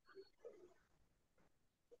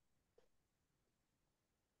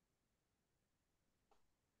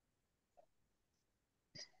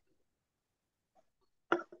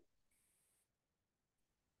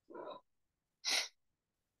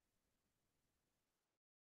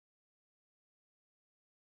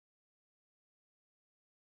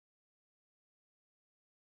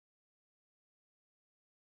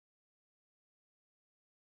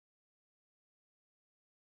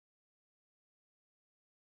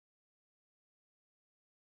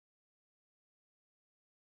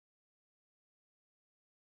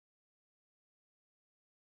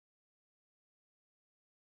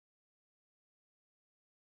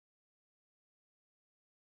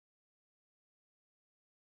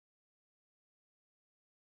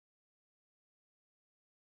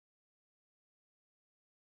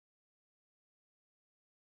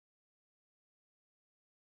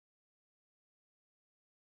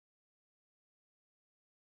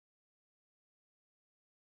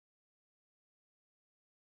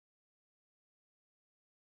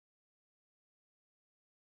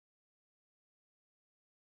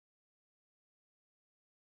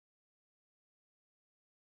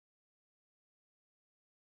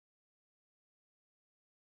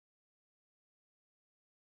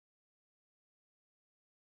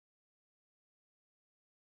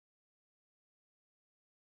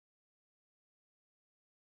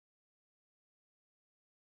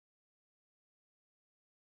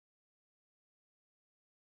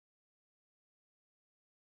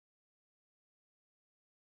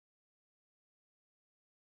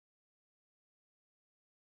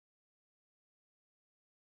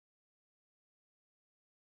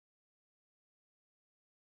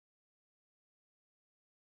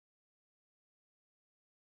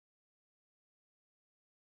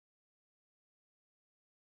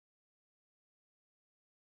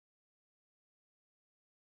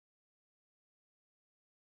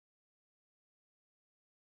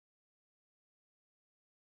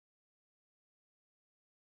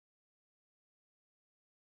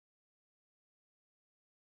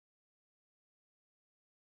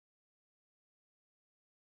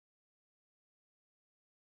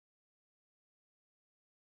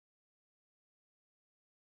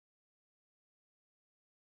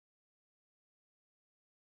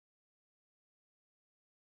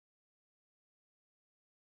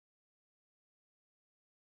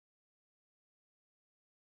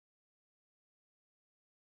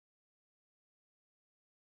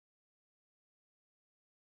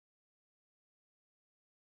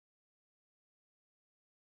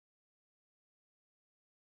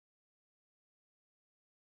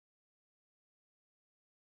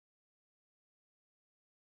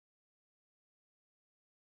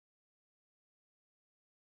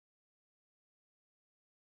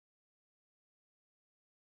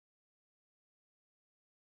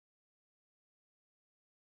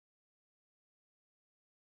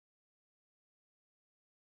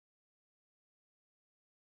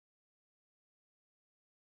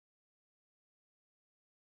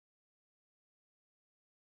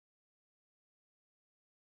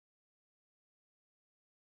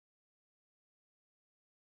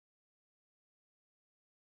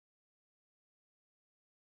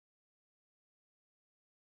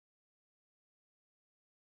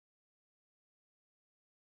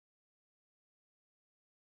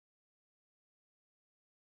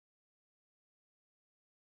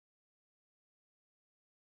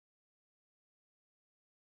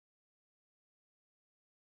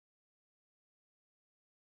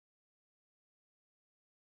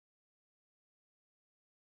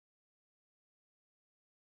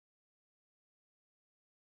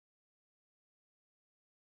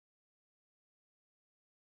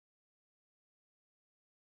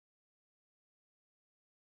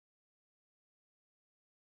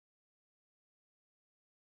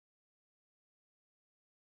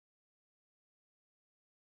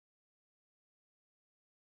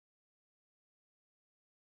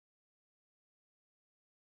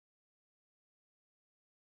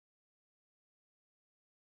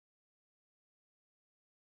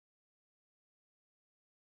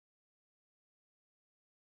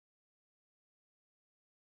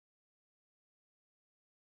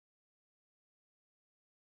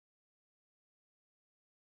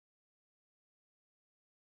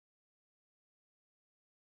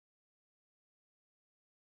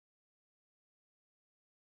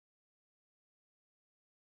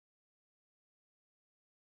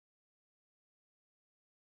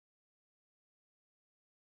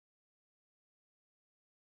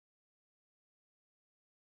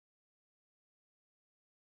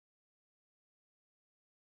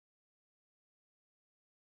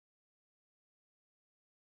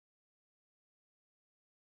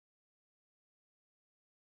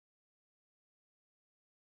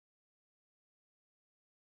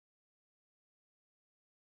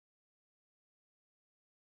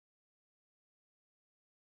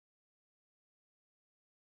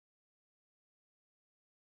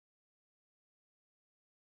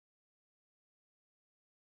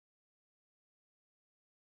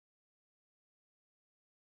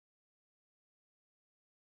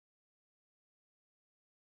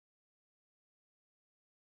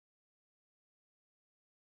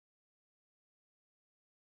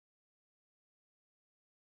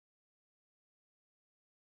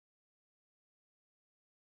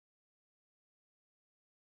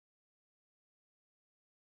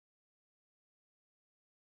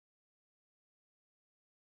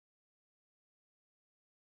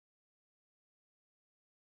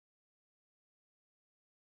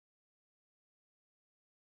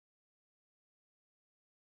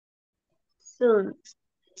 soon.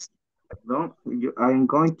 No, I'm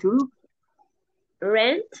going to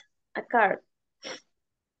Rent a car.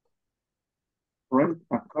 rent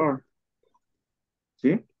a car.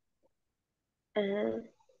 ¿Sí? Uh,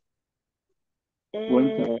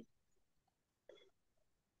 Rent a- uh,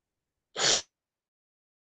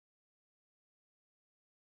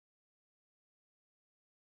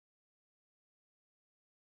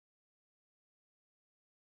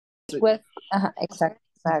 West, exacto,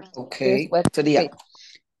 exacto. Okay, West sería, Street.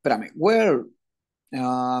 espérame, where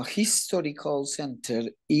historical center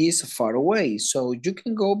is far away, so you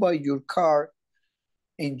can go by your car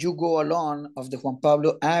and you go along of the Juan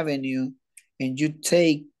Pablo Avenue and you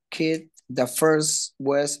take it the first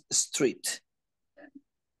West Street.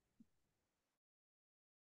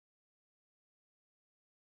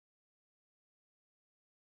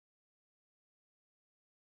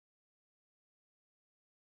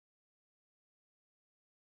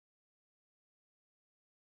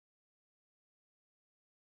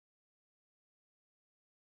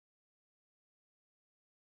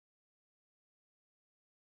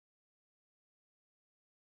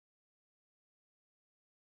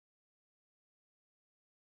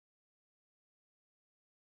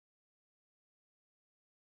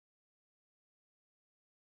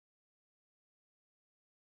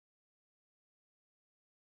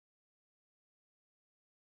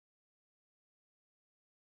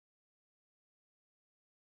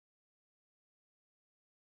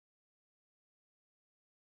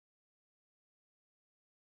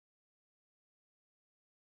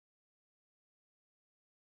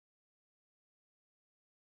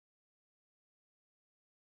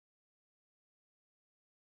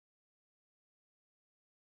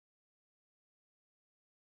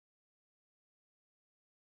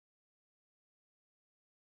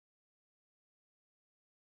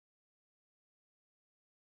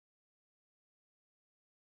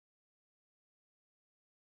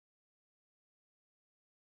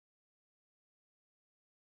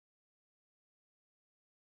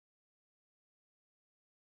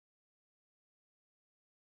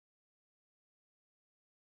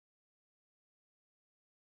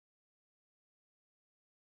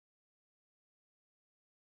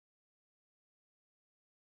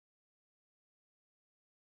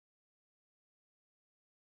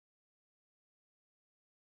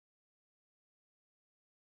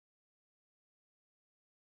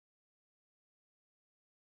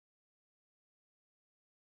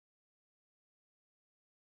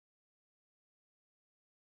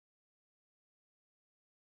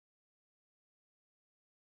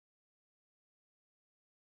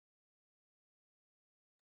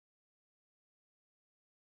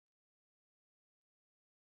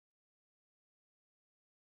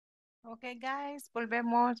 Okay, guys,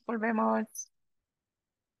 volvemos.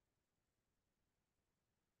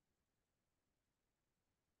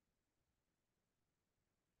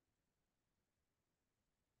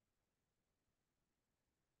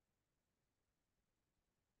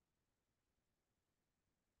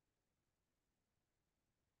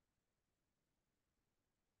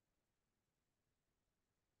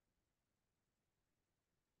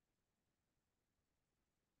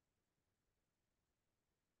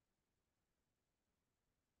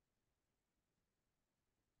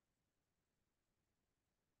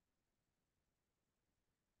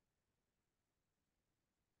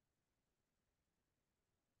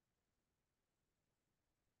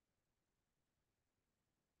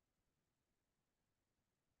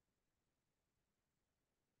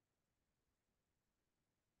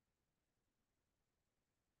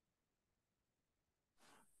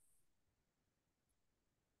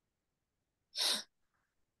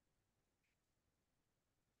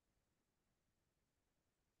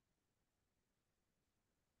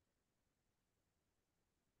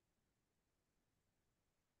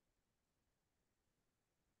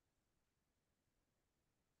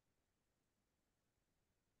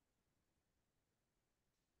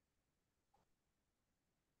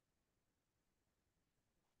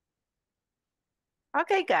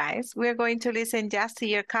 Okay, guys, we're going to listen just to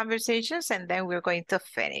your conversations and then we're going to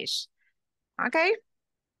finish. Okay?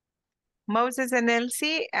 Moses and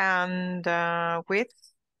Elsie and with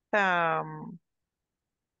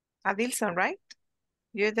Adilson, right?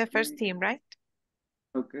 You're the first team, right?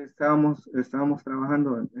 Ok, estábamos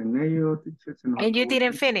trabajando en ello, teacher, se nos And you acabó el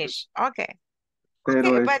didn't tiempo, finish. Okay.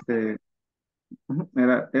 pero Okay, but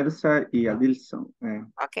era Elsa y Adilson.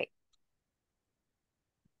 okay.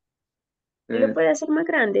 ¿Lo puede hacer más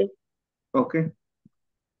grande? Ok,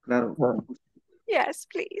 claro. Yes,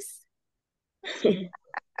 please.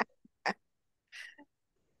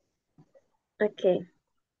 Okay.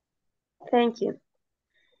 Thank you.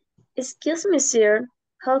 Excuse me, sir.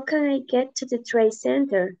 How can I get to the trade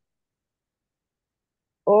center?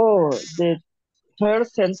 Oh, the third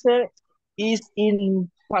center is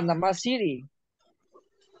in Panama City.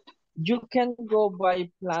 You can go by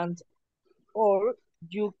plane or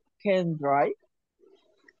you can drive.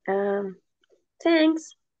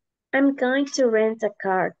 Thanks. I'm going to rent a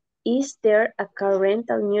car. Is there a car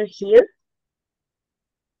rental near here?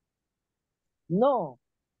 No,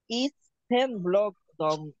 it's 10 blocks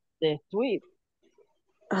down the street.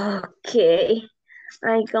 Okay.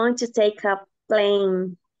 I'm going to take a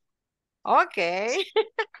plane. Ok.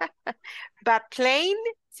 But plane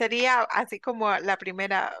sería así como la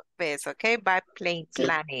primera vez, ¿ok? By plane, Sí.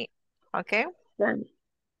 planning. ¿Ok? Plane.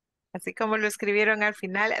 Así como lo escribieron al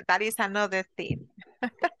final, that is another thing.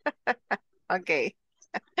 Ok.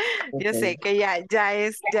 Yo sé que ya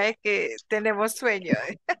es que tenemos sueño.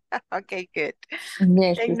 Ok, good.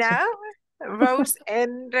 Yes, And teacher. now, Rose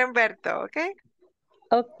and Remberto, okay?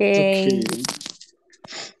 Okay. Okay.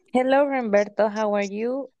 Hello, Humberto. How are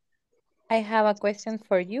you? I have a question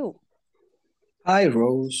for you. Hi,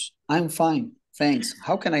 Rose. I'm fine. Thanks.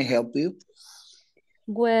 How can I help you?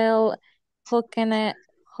 Well, how can I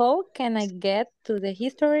get to the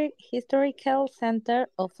historical center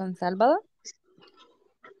of San Salvador?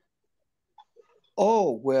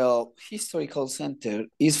 Oh, well, historical center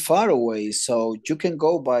is far away, so you can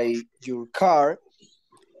go by your car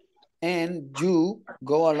and you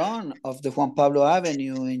go along of the Juan Pablo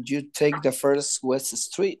Avenue and you take the first West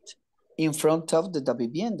Street in front of the Da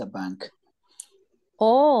Vivienda Bank.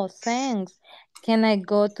 Oh, thanks. Can I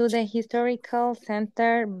go to the historical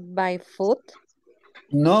center by foot?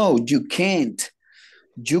 No, you can't.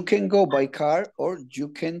 You can go by car or you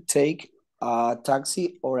can take a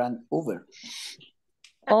taxi or an Uber.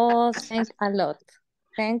 Oh, thanks a lot.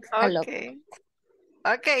 Thanks a lot. Okay.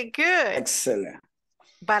 Okay, good. Excellent.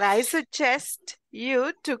 But I suggest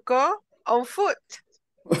you to go on foot.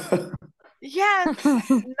 Yes,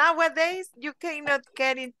 nowadays you cannot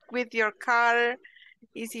get in with your car.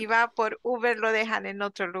 Y si va por Uber lo dejan en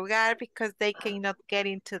otro lugar because they cannot get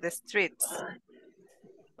into the streets.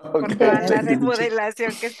 Por Okay, toda la thank you, teacher.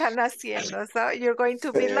 remodelación que están haciendo. So you're going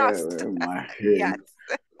to be lost. Yes.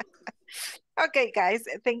 Okay, guys,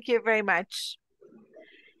 thank you very much.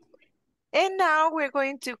 And now we're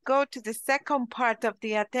going to go to the second part of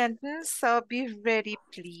the attendance. So be ready,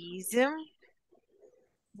 please.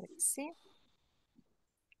 Let's see.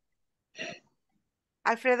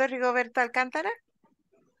 Alfredo Rigoberto Alcántara.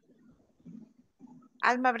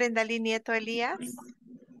 Alma Brendalí Nieto Elías.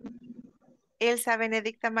 Elsa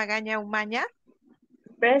Benedicta Magaña Umaña.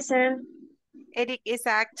 Present. Eric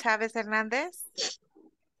Isaac Chávez Hernández.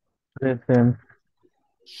 Present.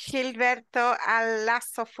 Gilberto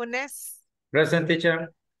Alazo Funes. Present,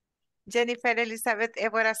 teacher. Jennifer Elizabeth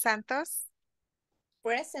Évora Santos.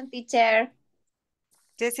 Present, teacher.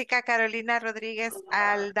 Jessica Carolina Rodríguez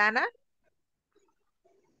Aldana.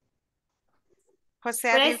 José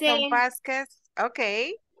Adilson Present. Vázquez. Ok.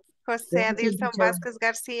 José Adilson Vázquez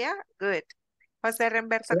García. Good. José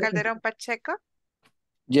Remberto Calderón Pacheco.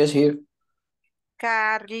 Yes, here.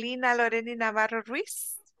 Carlina Loreni Navarro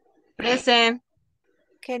Ruiz. Present.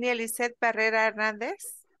 Kenia Lisette Barrera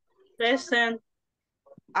Hernández. Present.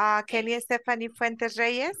 Kenia Stephanie Fuentes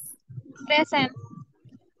Reyes. Present.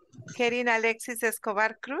 Kerin Alexis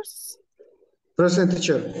Escobar Cruz. Present,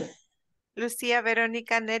 teacher. Lucía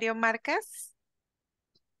Verónica Nerio Márquez.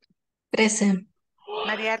 Present.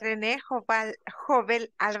 María René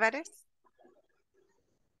Jovel Álvarez.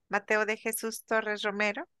 Mateo de Jesús Torres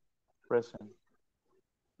Romero. Present.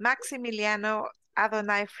 Maximiliano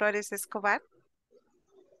Adonai Flores Escobar.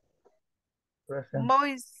 Present.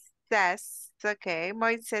 Moisés, ok.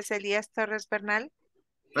 Moisés Elías Torres Bernal.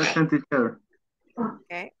 Present, teacher.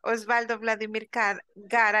 Okay. Osvaldo Vladimir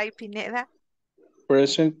Garay Pineda.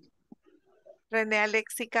 Present. René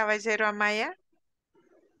Alexi Caballero Amaya.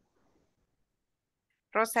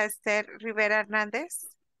 Rosa Esther Rivera Hernández.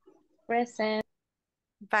 Present.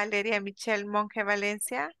 Valeria Michelle Monge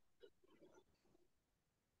Valencia.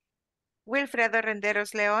 Wilfredo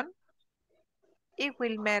Renderos León. Y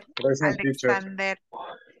Wilmer Present, teacher. Alexander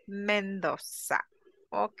Mendoza.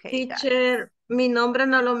 Ok, guys. Teacher, mi nombre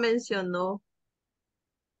no lo mencionó.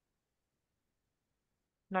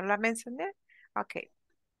 ¿No la mencioné? Ok.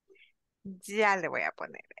 Ya le voy a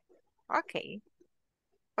poner. Ok.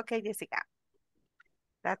 Ok, Jessica.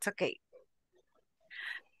 That's okay.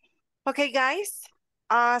 Ok, guys.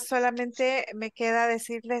 Solamente me queda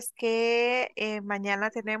decirles que mañana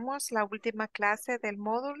tenemos la última clase del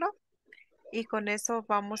módulo y con eso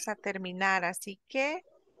vamos a terminar. Así que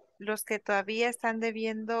Los que todavía están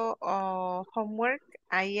debiendo homework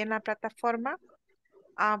ahí en la plataforma,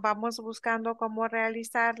 vamos buscando cómo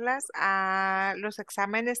realizarlas. Los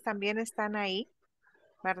exámenes también están ahí,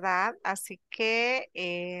 ¿verdad? Así que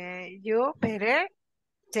you better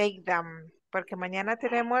take them, porque mañana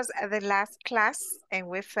tenemos the last class and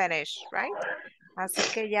we finish, right? Así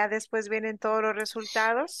que ya después vienen todos los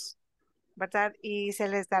resultados, ¿verdad? Y se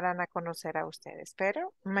les darán a conocer a ustedes.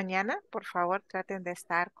 Pero mañana, por favor, traten de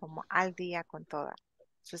estar como al día con todas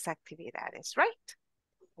sus actividades, right?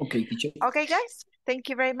 Okay, teacher. Okay, guys, thank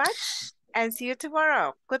you very much and see you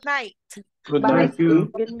tomorrow. Good night. Good Bye. night. You.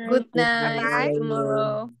 Good night. Good night. See Bye-bye. you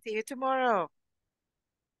tomorrow. See you tomorrow.